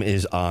next game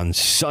is on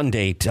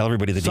Sunday. Tell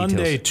everybody the details.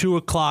 Sunday, 2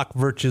 o'clock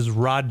versus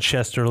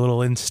Rochester, a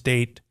little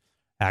in-state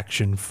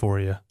action for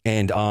you.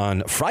 And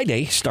on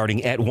Friday,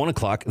 starting at 1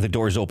 o'clock, the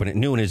doors open at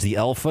noon, is the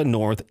Alpha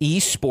North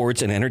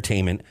Esports and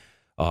Entertainment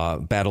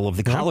Battle of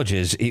the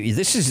Colleges.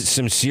 This is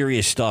some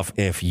serious stuff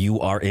if you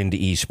are into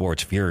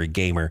esports, if you're a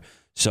gamer.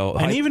 So,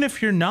 and even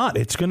if you're not,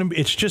 it's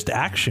just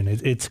action.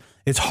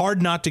 It's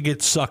hard not to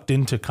get sucked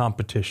into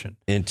competition.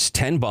 It's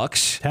 $10.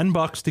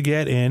 $10 to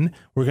get in.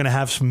 We're going to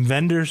have some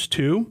vendors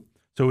too.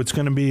 So it's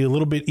going to be a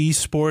little bit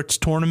esports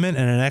tournament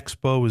and an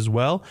expo as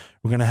well.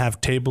 We're going to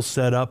have tables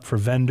set up for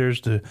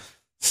vendors to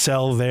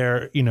sell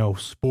their,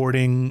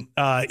 sporting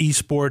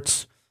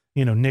esports,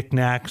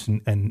 knickknacks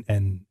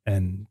and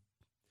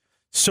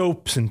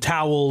soaps and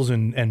towels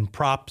and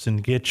props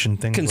and gitch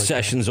and things.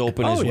 Concessions like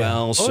that. open as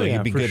well, so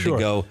you'd be good to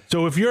go.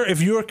 So if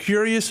you're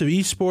curious of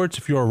esports,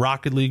 if you're a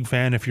Rocket League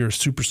fan, if you're a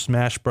Super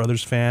Smash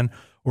Brothers fan,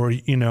 or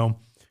you're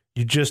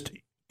just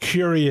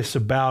curious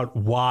about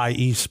why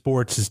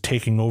esports is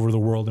taking over the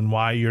world and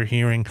why you're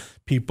hearing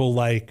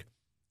people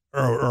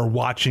or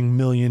watching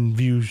million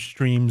view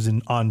streams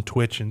on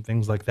Twitch and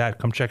things like that,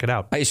 come check it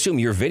out. I assume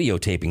you're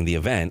videotaping the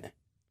event.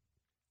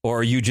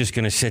 Or are you just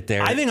going to sit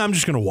there? I think I'm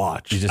just going to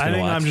watch.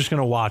 I'm just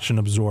going to watch and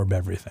absorb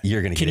everything.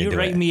 You're going to. Can you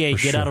write me a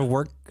get out of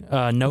work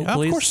note,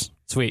 please? Of course.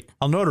 Sweet.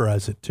 I'll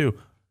notarize it too.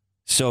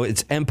 So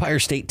it's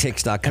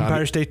EmpireStateTix.com.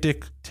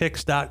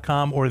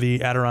 EmpireStateTix.com or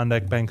the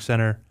Adirondack Bank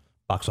Center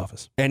box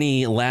office.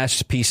 Any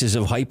last pieces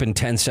of hype in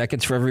 10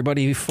 seconds for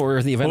everybody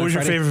for the event? What was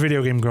your favorite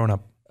video game growing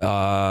up?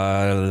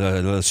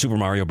 The Super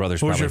Mario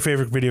Brothers. What was your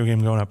favorite video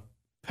game growing up?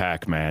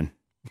 Pac-Man.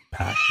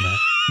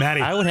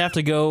 Maddie. I would have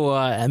to go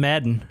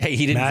Madden. Hey,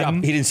 he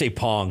didn't say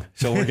Pong,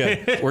 so we're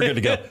good. We're good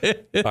to go.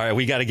 All right,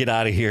 we got to get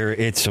out of here.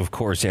 It's, of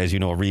course, as you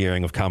know, a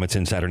re-airing of Comets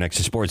Insider next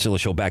to Sports Zilla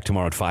Show back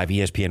tomorrow at 5.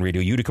 ESPN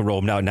Radio Utica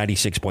Rome now at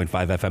 96.5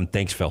 FM.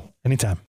 Thanks, Phil. Anytime.